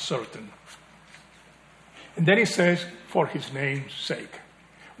uncertain. And then it says, for His name's sake.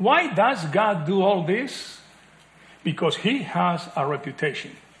 Why does God do all this? Because He has a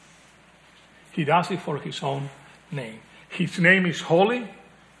reputation. He does it for His own name. His name is holy.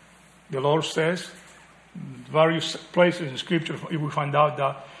 The Lord says, various places in Scripture, we find out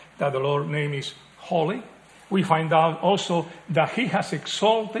that the Lord's name is holy. We find out also that He has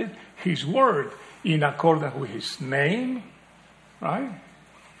exalted His word in accordance with His name. Right?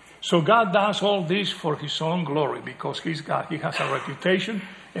 So God does all this for His own glory because He's God. He has a reputation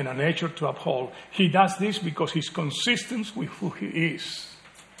and a nature to uphold. He does this because He's consistent with who He is.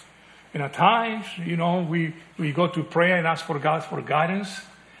 And at times, we go to prayer and ask for God for guidance.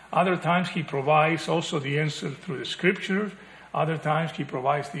 Other times He provides also the answer through the Scriptures. Other times He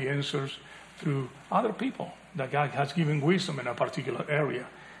provides the answers through other people that God has given wisdom in a particular area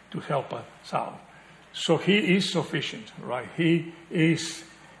to help us out. So He is sufficient, right? He leads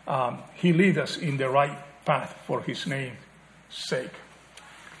us in the right path for His name's sake.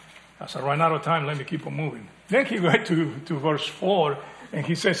 As I run out of time, let me keep on moving. Then he went to verse 4, and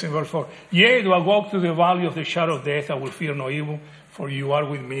he says in verse 4, Yea, do I walk through the valley of the shadow of death, I will fear no evil, for you are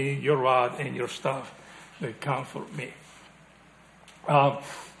with me, your rod and your staff, they comfort me.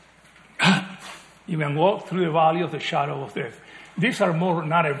 You can walk through the valley of the shadow of death. These are more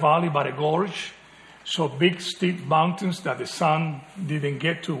not a valley, but a gorge. So big, steep mountains that the sun didn't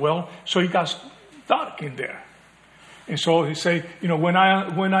get too well. So it got dark in there. And so he said,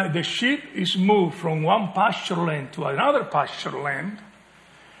 when the sheep is moved from one pasture land to another pasture land,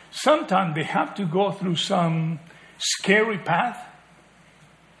 sometimes they have to go through some scary path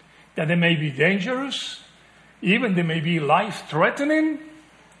that they may be dangerous, even they may be life-threatening.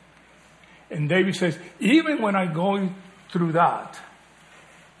 And David says, even when I go through that,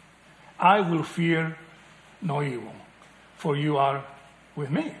 I will fear no evil, for you are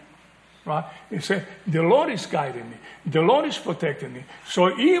with me. Right? He said, the Lord is guiding me. The Lord is protecting me.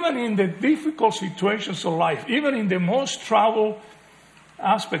 So even in the difficult situations of life, even in the most troubled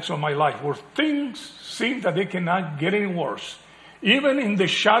aspects of my life, where things seem that they cannot get any worse, even in the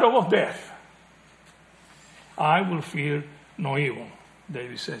shadow of death, I will fear no evil,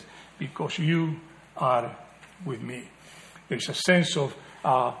 David says, because you are with me. There's a sense of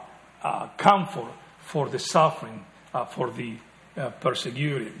comfort for the suffering, for the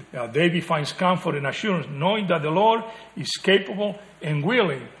persecuted. David finds comfort and assurance knowing that the Lord is capable and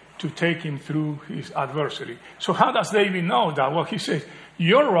willing to take him through his adversity. So how does David know that? Well, he says,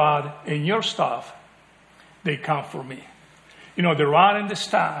 your rod and your staff, they comfort me. The rod and the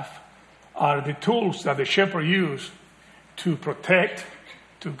staff are the tools that the shepherd used to protect,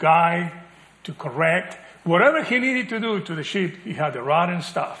 to guide, to correct. Whatever he needed to do to the sheep, he had the rod and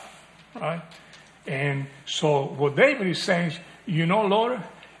staff. Right? And so what David is saying, Lord,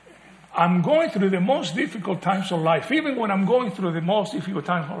 I'm going through the most difficult times of life. Even when I'm going through the most difficult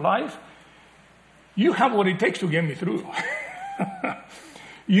times of life, you have what it takes to get me through.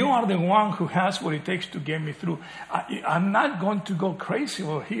 You are the one who has what it takes to get me through. I'm not going to go crazy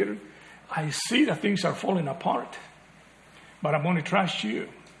over here. I see that things are falling apart. But I'm going to trust you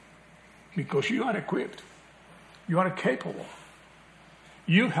because you are equipped. You are capable.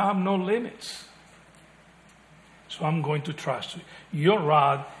 You have no limits. So I'm going to trust you. Your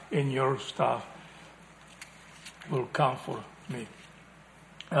rod and your staff will comfort me.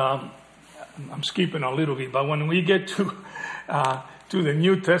 I'm skipping a little bit, but when we get to the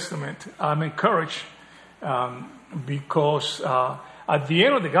New Testament, I'm encouraged because at the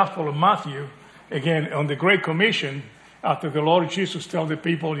end of the Gospel of Matthew, again, on the Great Commission, after the Lord Jesus tells the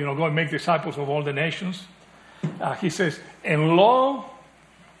people, go and make disciples of all the nations, he says, and low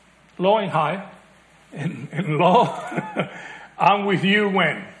and high, and lo, I'm with you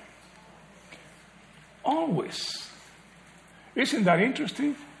when? Always. Isn't that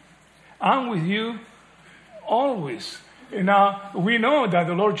interesting? I'm with you always. And now we know that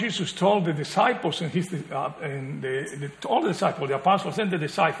the Lord Jesus told the disciples and all the disciples, the apostles and the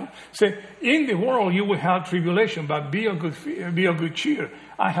disciples, said, "In the world you will have tribulation, but be of good cheer.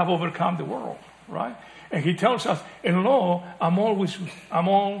 I have overcome the world." Right? And He tells us, "And lo, I'm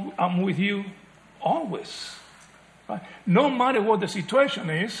with you always." Right? No matter what the situation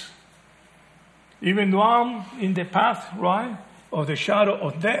is, even though I'm in the path, right, of the shadow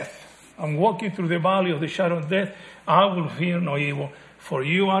of death, I'm walking through the valley of the shadow of death, I will fear no evil, for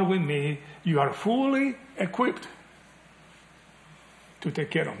you are with me. You are fully equipped to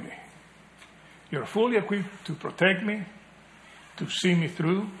take care of me. You're fully equipped to protect me, to see me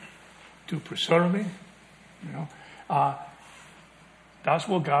through, to preserve me. That's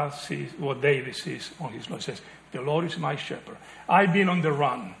what God sees, what David sees on his Lord. He says, "The Lord is my shepherd. I've been on the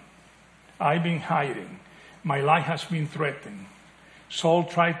run. I've been hiding. My life has been threatened. Saul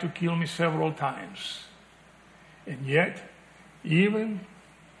tried to kill me several times. And yet, even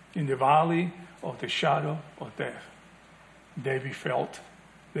in the valley of the shadow of death,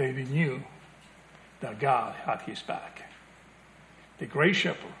 David knew that God had his back. The great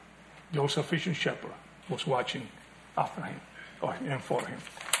shepherd, the all-sufficient shepherd, was watching after him and for him."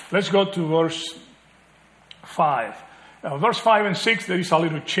 Let's go to verse 5. Verse 5 and 6, there is a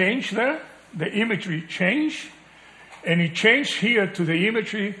little change there. The imagery changed. And it changed here to the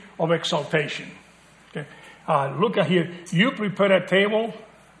imagery of exaltation. Okay? Look at here. You prepare a table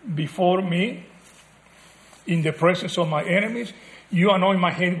before me in the presence of my enemies. You anoint my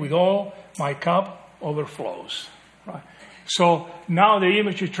head with oil. My cup overflows. Right? So now the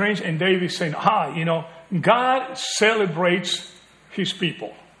imagery changed, and David is saying, God celebrates his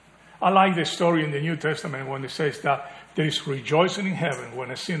people. I like the story in the New Testament when it says that there is rejoicing in heaven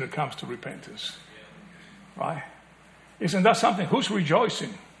when a sinner comes to repentance. Right? Isn't that something? Who's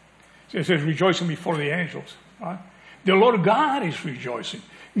rejoicing? It says rejoicing before the angels. Right? The Lord God is rejoicing.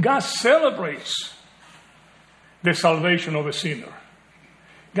 God celebrates the salvation of a sinner.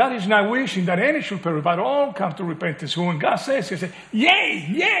 God is not wishing that any should perish, but all come to repentance. When God says, He says, yay,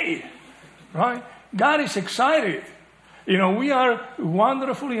 yay. Right? God is excited. You know, we are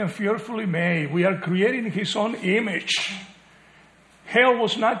wonderfully and fearfully made. We are created in His own image. Hell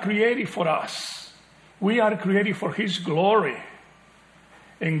was not created for us. We are created for His glory.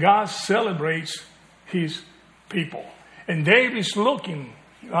 And God celebrates His people. And David is looking,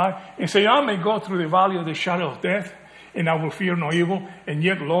 right, and say, I may go through the valley of the shadow of death, and I will fear no evil. And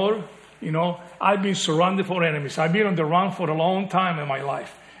yet, Lord, you know, I've been surrounded for enemies. I've been on the run for a long time in my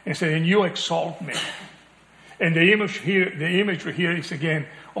life. And say, and you exalt me. And the imagery here is again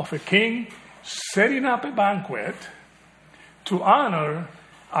of a king setting up a banquet to honor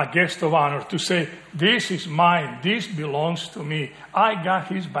a guest of honor, to say, this is mine, this belongs to me. I got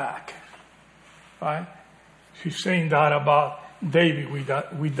his back. Right? He's saying that about David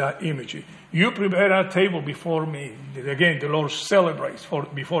with that imagery. You prepare a table before me. Again, the Lord celebrates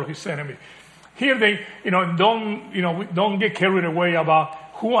before his enemy. Here they, don't get carried away about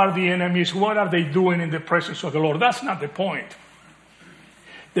who are the enemies, what are they doing in the presence of the Lord. That's not the point.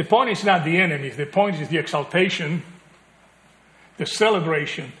 The point is not the enemies. The point is the exaltation, the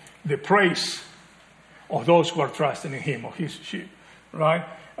celebration, the praise of those who are trusting in Him, of His sheep. Right?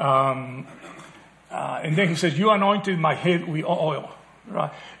 And then He says, you anointed my head with oil.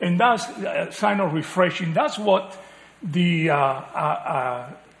 Right? And that's a sign of refreshing. That's what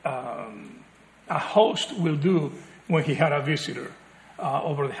a host will do when he had a visitor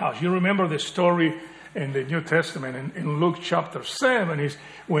over the house. You remember the story in the New Testament in Luke chapter 7 is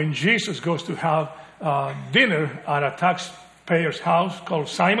when Jesus goes to have dinner at a taxpayer's house called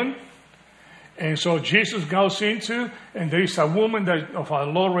Simon. And so Jesus goes into, and there is a woman of a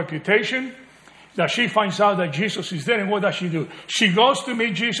low reputation, that she finds out that Jesus is there, and what does she do? She goes to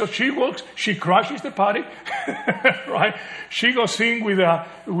meet Jesus. She walks. She crashes the party, right? She goes in with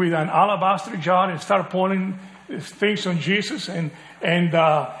an alabaster jar and start pouring things on Jesus, and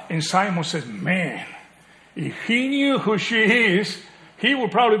Simon says, "Man, if he knew who she is, he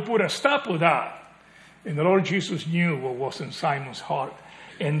would probably put a stop to that." And the Lord Jesus knew what was in Simon's heart,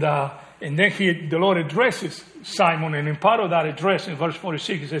 and then the Lord addresses Simon, and in part of that address, in verse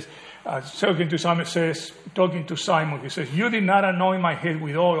 46, he says. Talking to Simon, he says, you did not anoint my head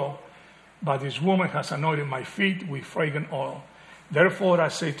with oil, but this woman has anointed my feet with fragrant oil. Therefore I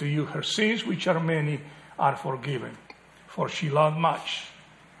say to you, her sins, which are many, are forgiven. For she loved much,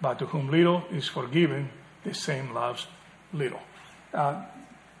 but to whom little is forgiven, the same loves little. The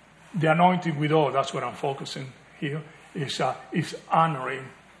anointing with oil, that's what I'm focusing here, is honoring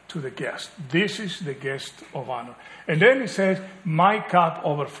to the guest. This is the guest of honor. And then it says, my cup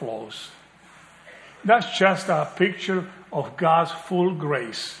overflows. That's just a picture of God's full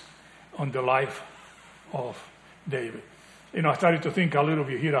grace on the life of David. I started to think a little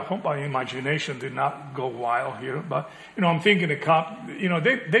bit here. I hope my imagination did not go wild here. But, I'm thinking the cup, they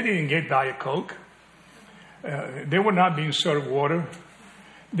didn't get Diet Coke. They were not being served water.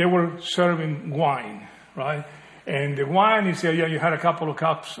 They were serving wine, right? And the wine, he said, you had a couple of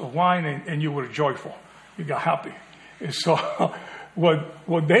cups of wine and you were joyful. You got happy. And so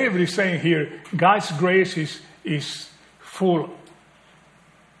what David is saying here, God's grace is full.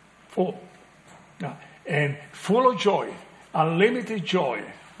 And full of joy, unlimited joy,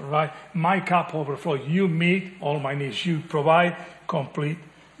 right? My cup overflows. You meet all my needs. You provide complete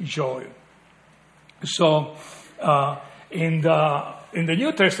joy. So in the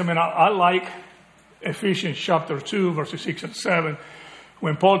New Testament, I like Ephesians chapter 2, verses 6 and 7.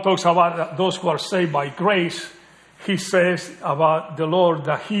 When Paul talks about those who are saved by grace, he says about the Lord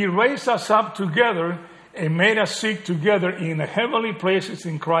that He raised us up together and made us sit together in the heavenly places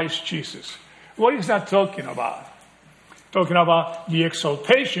in Christ Jesus. What is that talking about? Talking about the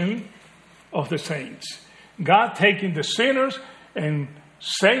exaltation of the saints. God taking the sinners and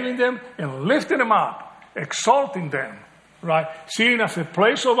saving them and lifting them up, exalting them, right? Sitting as a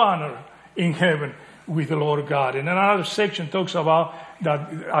place of honor in heaven with the Lord God. And another section talks about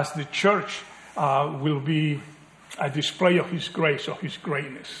that as the church will be a display of His grace, of His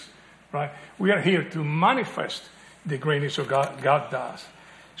greatness, right? We are here to manifest the greatness of God does.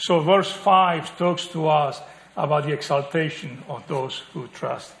 So verse 5 talks to us about the exaltation of those who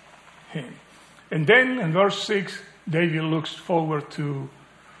trust Him. And then in verse 6, David looks forward to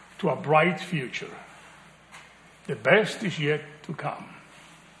a bright future. The best is yet to come.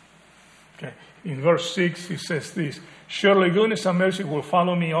 Okay. In verse 6, he says this, surely goodness and mercy will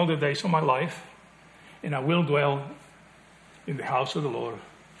follow me all the days of my life, and I will dwell in the house of the Lord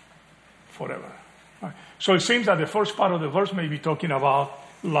forever. Right? So it seems that the first part of the verse may be talking about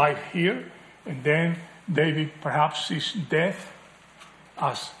life here, and then David perhaps sees death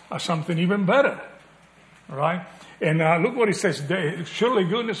as something even better, right? And look what it says, surely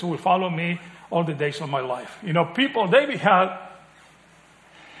goodness will follow me all the days of my life. You know, David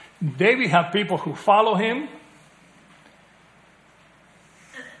had people who follow him,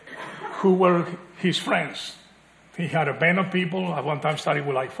 who were his friends. He had a band of people. At one time started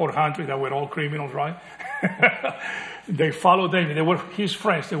with like 400 that were all criminals, right? They followed David. They were his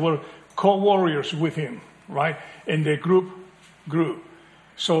friends. They were co-warriors with him, right? And the group grew.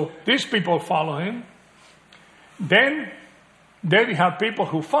 So these people follow him. Then David had people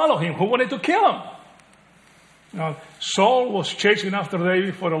who followed him, who wanted to kill him. Now, Saul was chasing after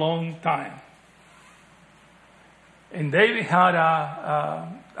David for a long time. And David had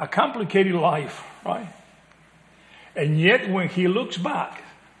a complicated life, right? And yet when he looks back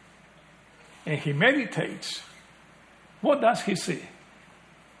and he meditates, what does he see?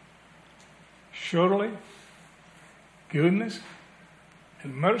 Surely goodness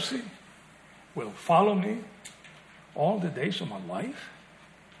and mercy will follow me all the days of my life.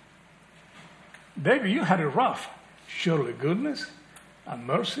 David, you had it rough. Surely goodness and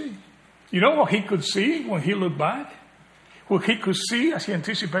mercy. You know what he could see when he looked back? What he could see as he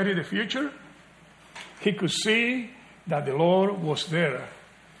anticipated the future? He could see that the Lord was there,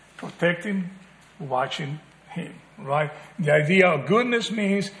 protecting, watching him, right? The idea of goodness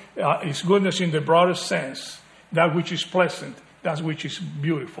means is goodness in the broadest sense, that which is pleasant, that which is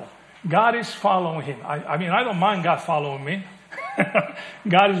beautiful. God is following him. I mean, I don't mind God following me.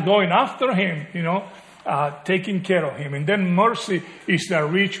 God is going after him, you know, taking care of him. And then mercy is the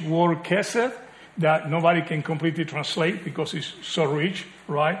rich word kesed that nobody can completely translate because it's so rich,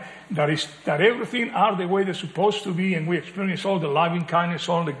 right? That everything are the way they're supposed to be, and we experience all the loving kindness,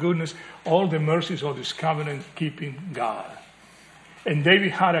 all the goodness, all the mercies of this covenant-keeping God. And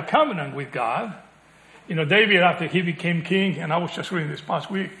David had a covenant with God. You know, David, after he became king, and I was just reading this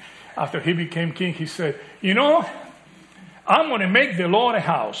past week, after he became king, he said, you know, I'm going to make the Lord a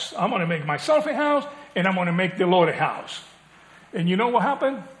house. I'm going to make myself a house, and I'm going to make the Lord a house. And you know what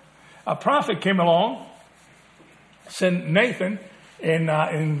happened? A prophet came along, sent Nathan,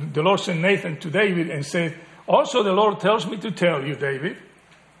 and the Lord sent Nathan to David and said, also the Lord tells me to tell you, David,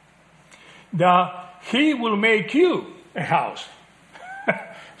 that he will make you a house.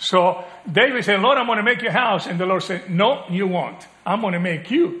 So David said, Lord, I'm going to make you a house. And the Lord said, no, you won't. I'm going to make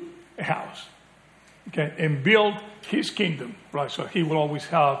you a house. Okay, and build his kingdom, right? So he will always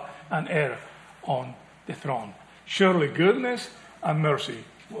have an heir on the throne. Surely goodness and mercy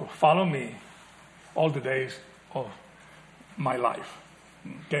will follow me all the days of my life.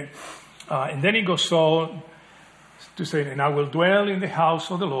 Okay, and then he goes on to say, and I will dwell in the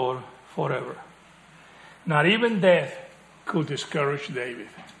house of the Lord forever. Not even death could discourage David.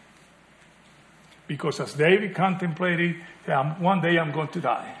 Because as David contemplated, one day I'm going to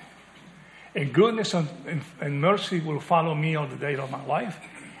die. And goodness and mercy will follow me all the days of my life.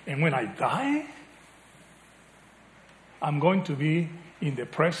 And when I die, I'm going to be in the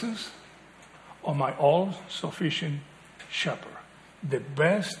presence of my all-sufficient shepherd. The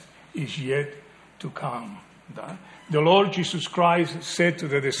best is yet to come. The Lord Jesus Christ said to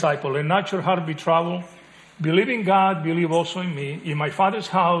the disciple, let not your heart be troubled. Believe in God, believe also in me. In my Father's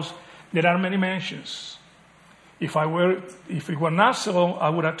house there are many mansions. If it were not so, I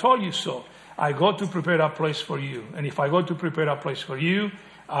would have told you so. I go to prepare a place for you. And if I go to prepare a place for you,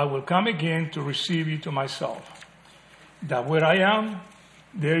 I will come again to receive you to myself. That where I am,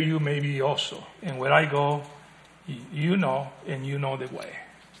 there you may be also. And where I go, you know, and you know the way.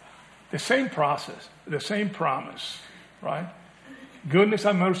 The same process, the same promise, right? Goodness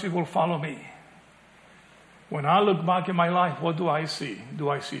and mercy will follow me. When I look back in my life, what do I see? Do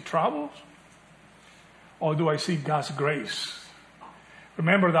I see troubles? Or do I see God's grace?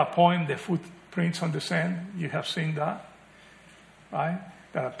 Remember that poem, The Footprints on the Sand? You have seen that, right?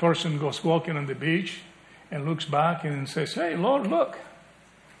 That a person goes walking on the beach and looks back and says, hey, Lord, look.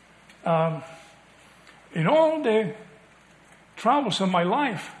 In all the troubles of my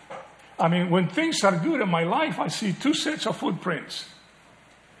life, I mean, when things are good in my life, I see two sets of footprints.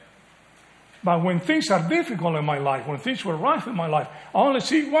 But when things are difficult in my life, when things were rough in my life, I only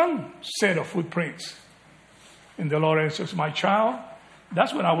see one set of footprints. And the Lord answers, my child,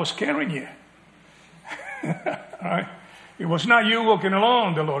 that's when I was carrying you. Right? It was not you walking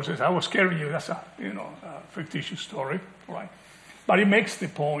along, the Lord says, I was carrying you. That's a fictitious story, right? But it makes the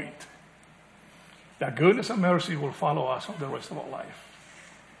point that goodness and mercy will follow us all the rest of our life.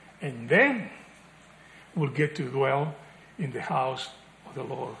 And then we'll get to dwell in the house of the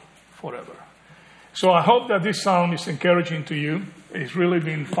Lord forever. So I hope that this sound is encouraging to you. It's really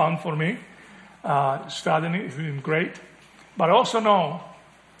been fun for me. Studying it has been great. But I also know,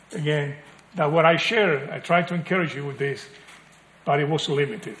 again, that what I share, I try to encourage you with this, but it was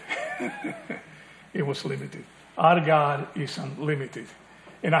limited. It was limited. Our God is unlimited.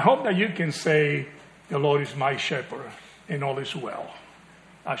 And I hope that you can say, the Lord is my shepherd, and all is well.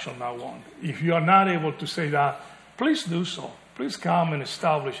 I shall not want. If you are not able to say that, please do so. Please come and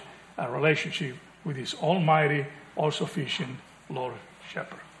establish a relationship with this almighty, all-sufficient Lord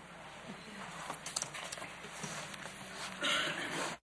Shepherd.